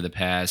team over the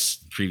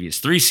previous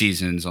 3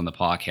 seasons on the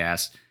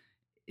podcast,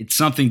 it's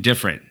something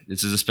different.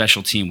 This is a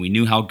special team. We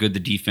knew how good the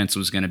defense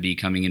was going to be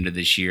coming into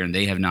this year, and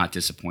they have not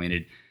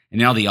disappointed. And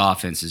now the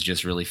offense is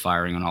just really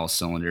firing on all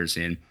cylinders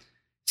and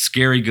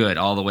scary good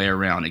all the way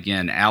around.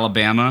 Again,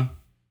 Alabama,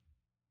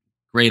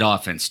 great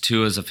offense.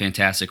 Tua's a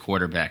fantastic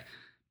quarterback,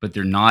 but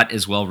they're not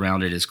as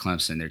well-rounded as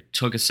Clemson. They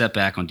took a step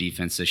back on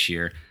defense this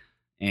year.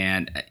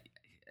 And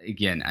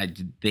again,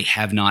 they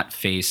have not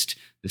faced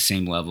the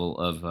same level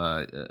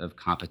of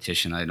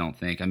competition, I don't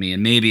think. I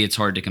mean, maybe it's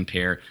hard to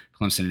compare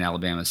Clemson and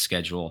Alabama's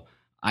schedule.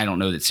 I don't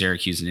know that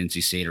Syracuse and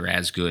NC State are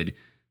as good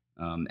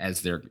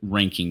as their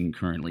ranking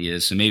currently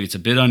is. So maybe it's a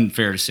bit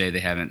unfair to say they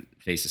haven't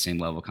faced the same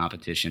level of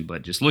competition.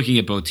 But just looking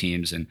at both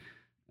teams and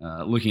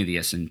looking at the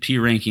S&P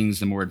rankings,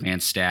 the more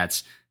advanced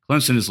stats,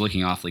 Clemson is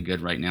looking awfully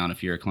good right now. And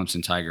if you're a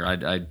Clemson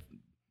Tiger,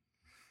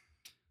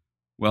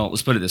 well,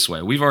 let's put it this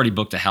way. We've already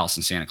booked a house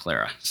in Santa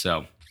Clara.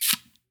 So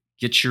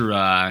get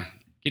your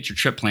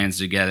trip plans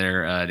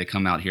together to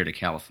come out here to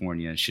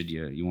California should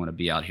you want to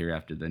be out here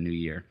after the new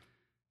year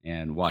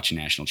and watch a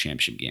national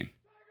championship game.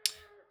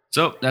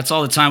 So that's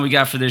all the time we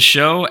got for this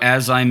show.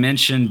 As I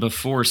mentioned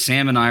before,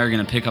 Sam and I are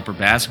going to pick up our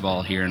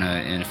basketball here in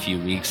a few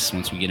weeks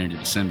once we get into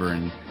December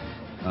and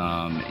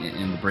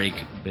in the break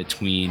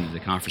between the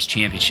conference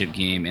championship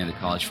game and the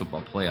college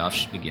football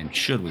playoffs, again,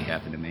 should we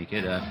happen to make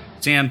it.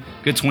 Sam,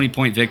 good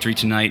 20-point victory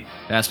tonight.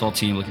 Basketball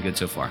team looking good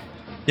so far.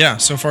 Yeah,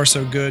 so far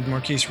so good.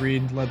 Marquise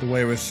Reed led the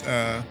way with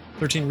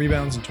 13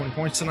 rebounds and 20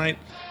 points tonight.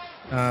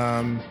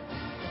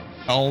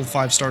 All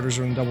 5 starters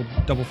are in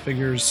double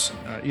figures.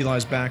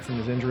 Eli's back from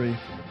his injury.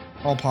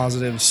 All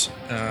positives.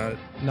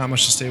 Not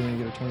much to say when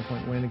you get a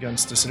 20-point win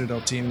against a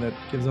Citadel team that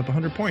gives up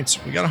 100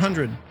 points. We got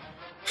 100.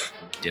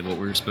 Did what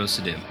we were supposed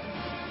to do.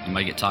 You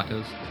might get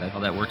tacos. Is that how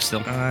that works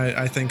still?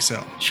 I think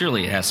so.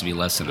 Surely it has to be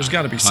less than. There's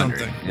got to be 100.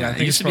 something. Yeah, I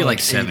think it used to be like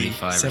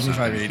 75 or 75,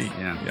 something. 80.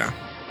 Yeah.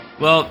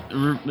 Well,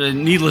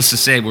 needless to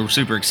say, we're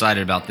super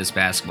excited about this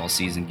basketball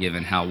season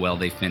given how well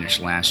they finished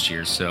last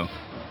year. So,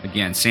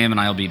 again, Sam and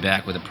I will be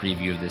back with a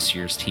preview of this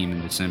year's team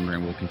in December,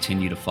 and we'll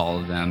continue to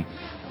follow them,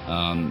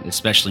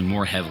 especially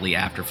more heavily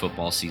after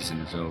football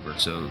season is over.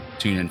 So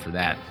tune in for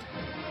that.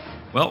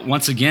 Well,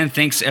 once again,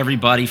 thanks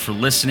everybody for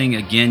listening.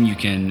 Again, you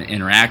can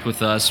interact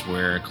with us.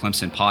 We're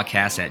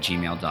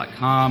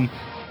clemsonpodcast@gmail.com.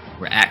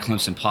 We're at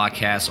Clemson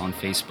Podcast on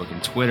Facebook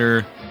and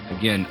Twitter.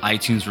 Again,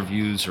 iTunes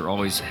reviews are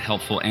always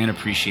helpful and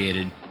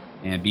appreciated.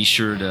 And be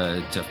sure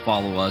to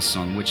follow us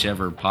on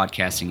whichever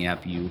podcasting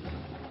app you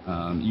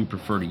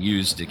prefer to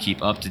use to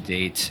keep up to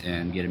date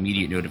and get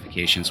immediate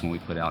notifications when we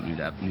put out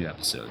new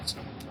episodes.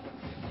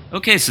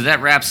 Okay, so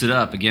that wraps it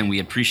up. Again, we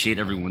appreciate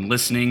everyone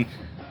listening.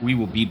 We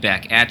will be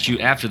back at you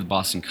after the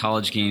Boston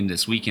College game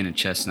this weekend at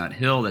Chestnut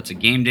Hill. That's a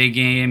game day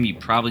game. You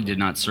probably did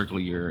not circle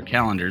your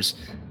calendars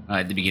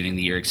at the beginning of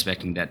the year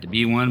expecting that to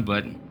be one,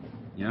 but,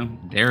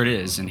 there it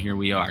is, and here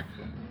we are.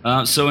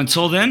 So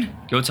until then,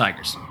 go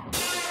Tigers.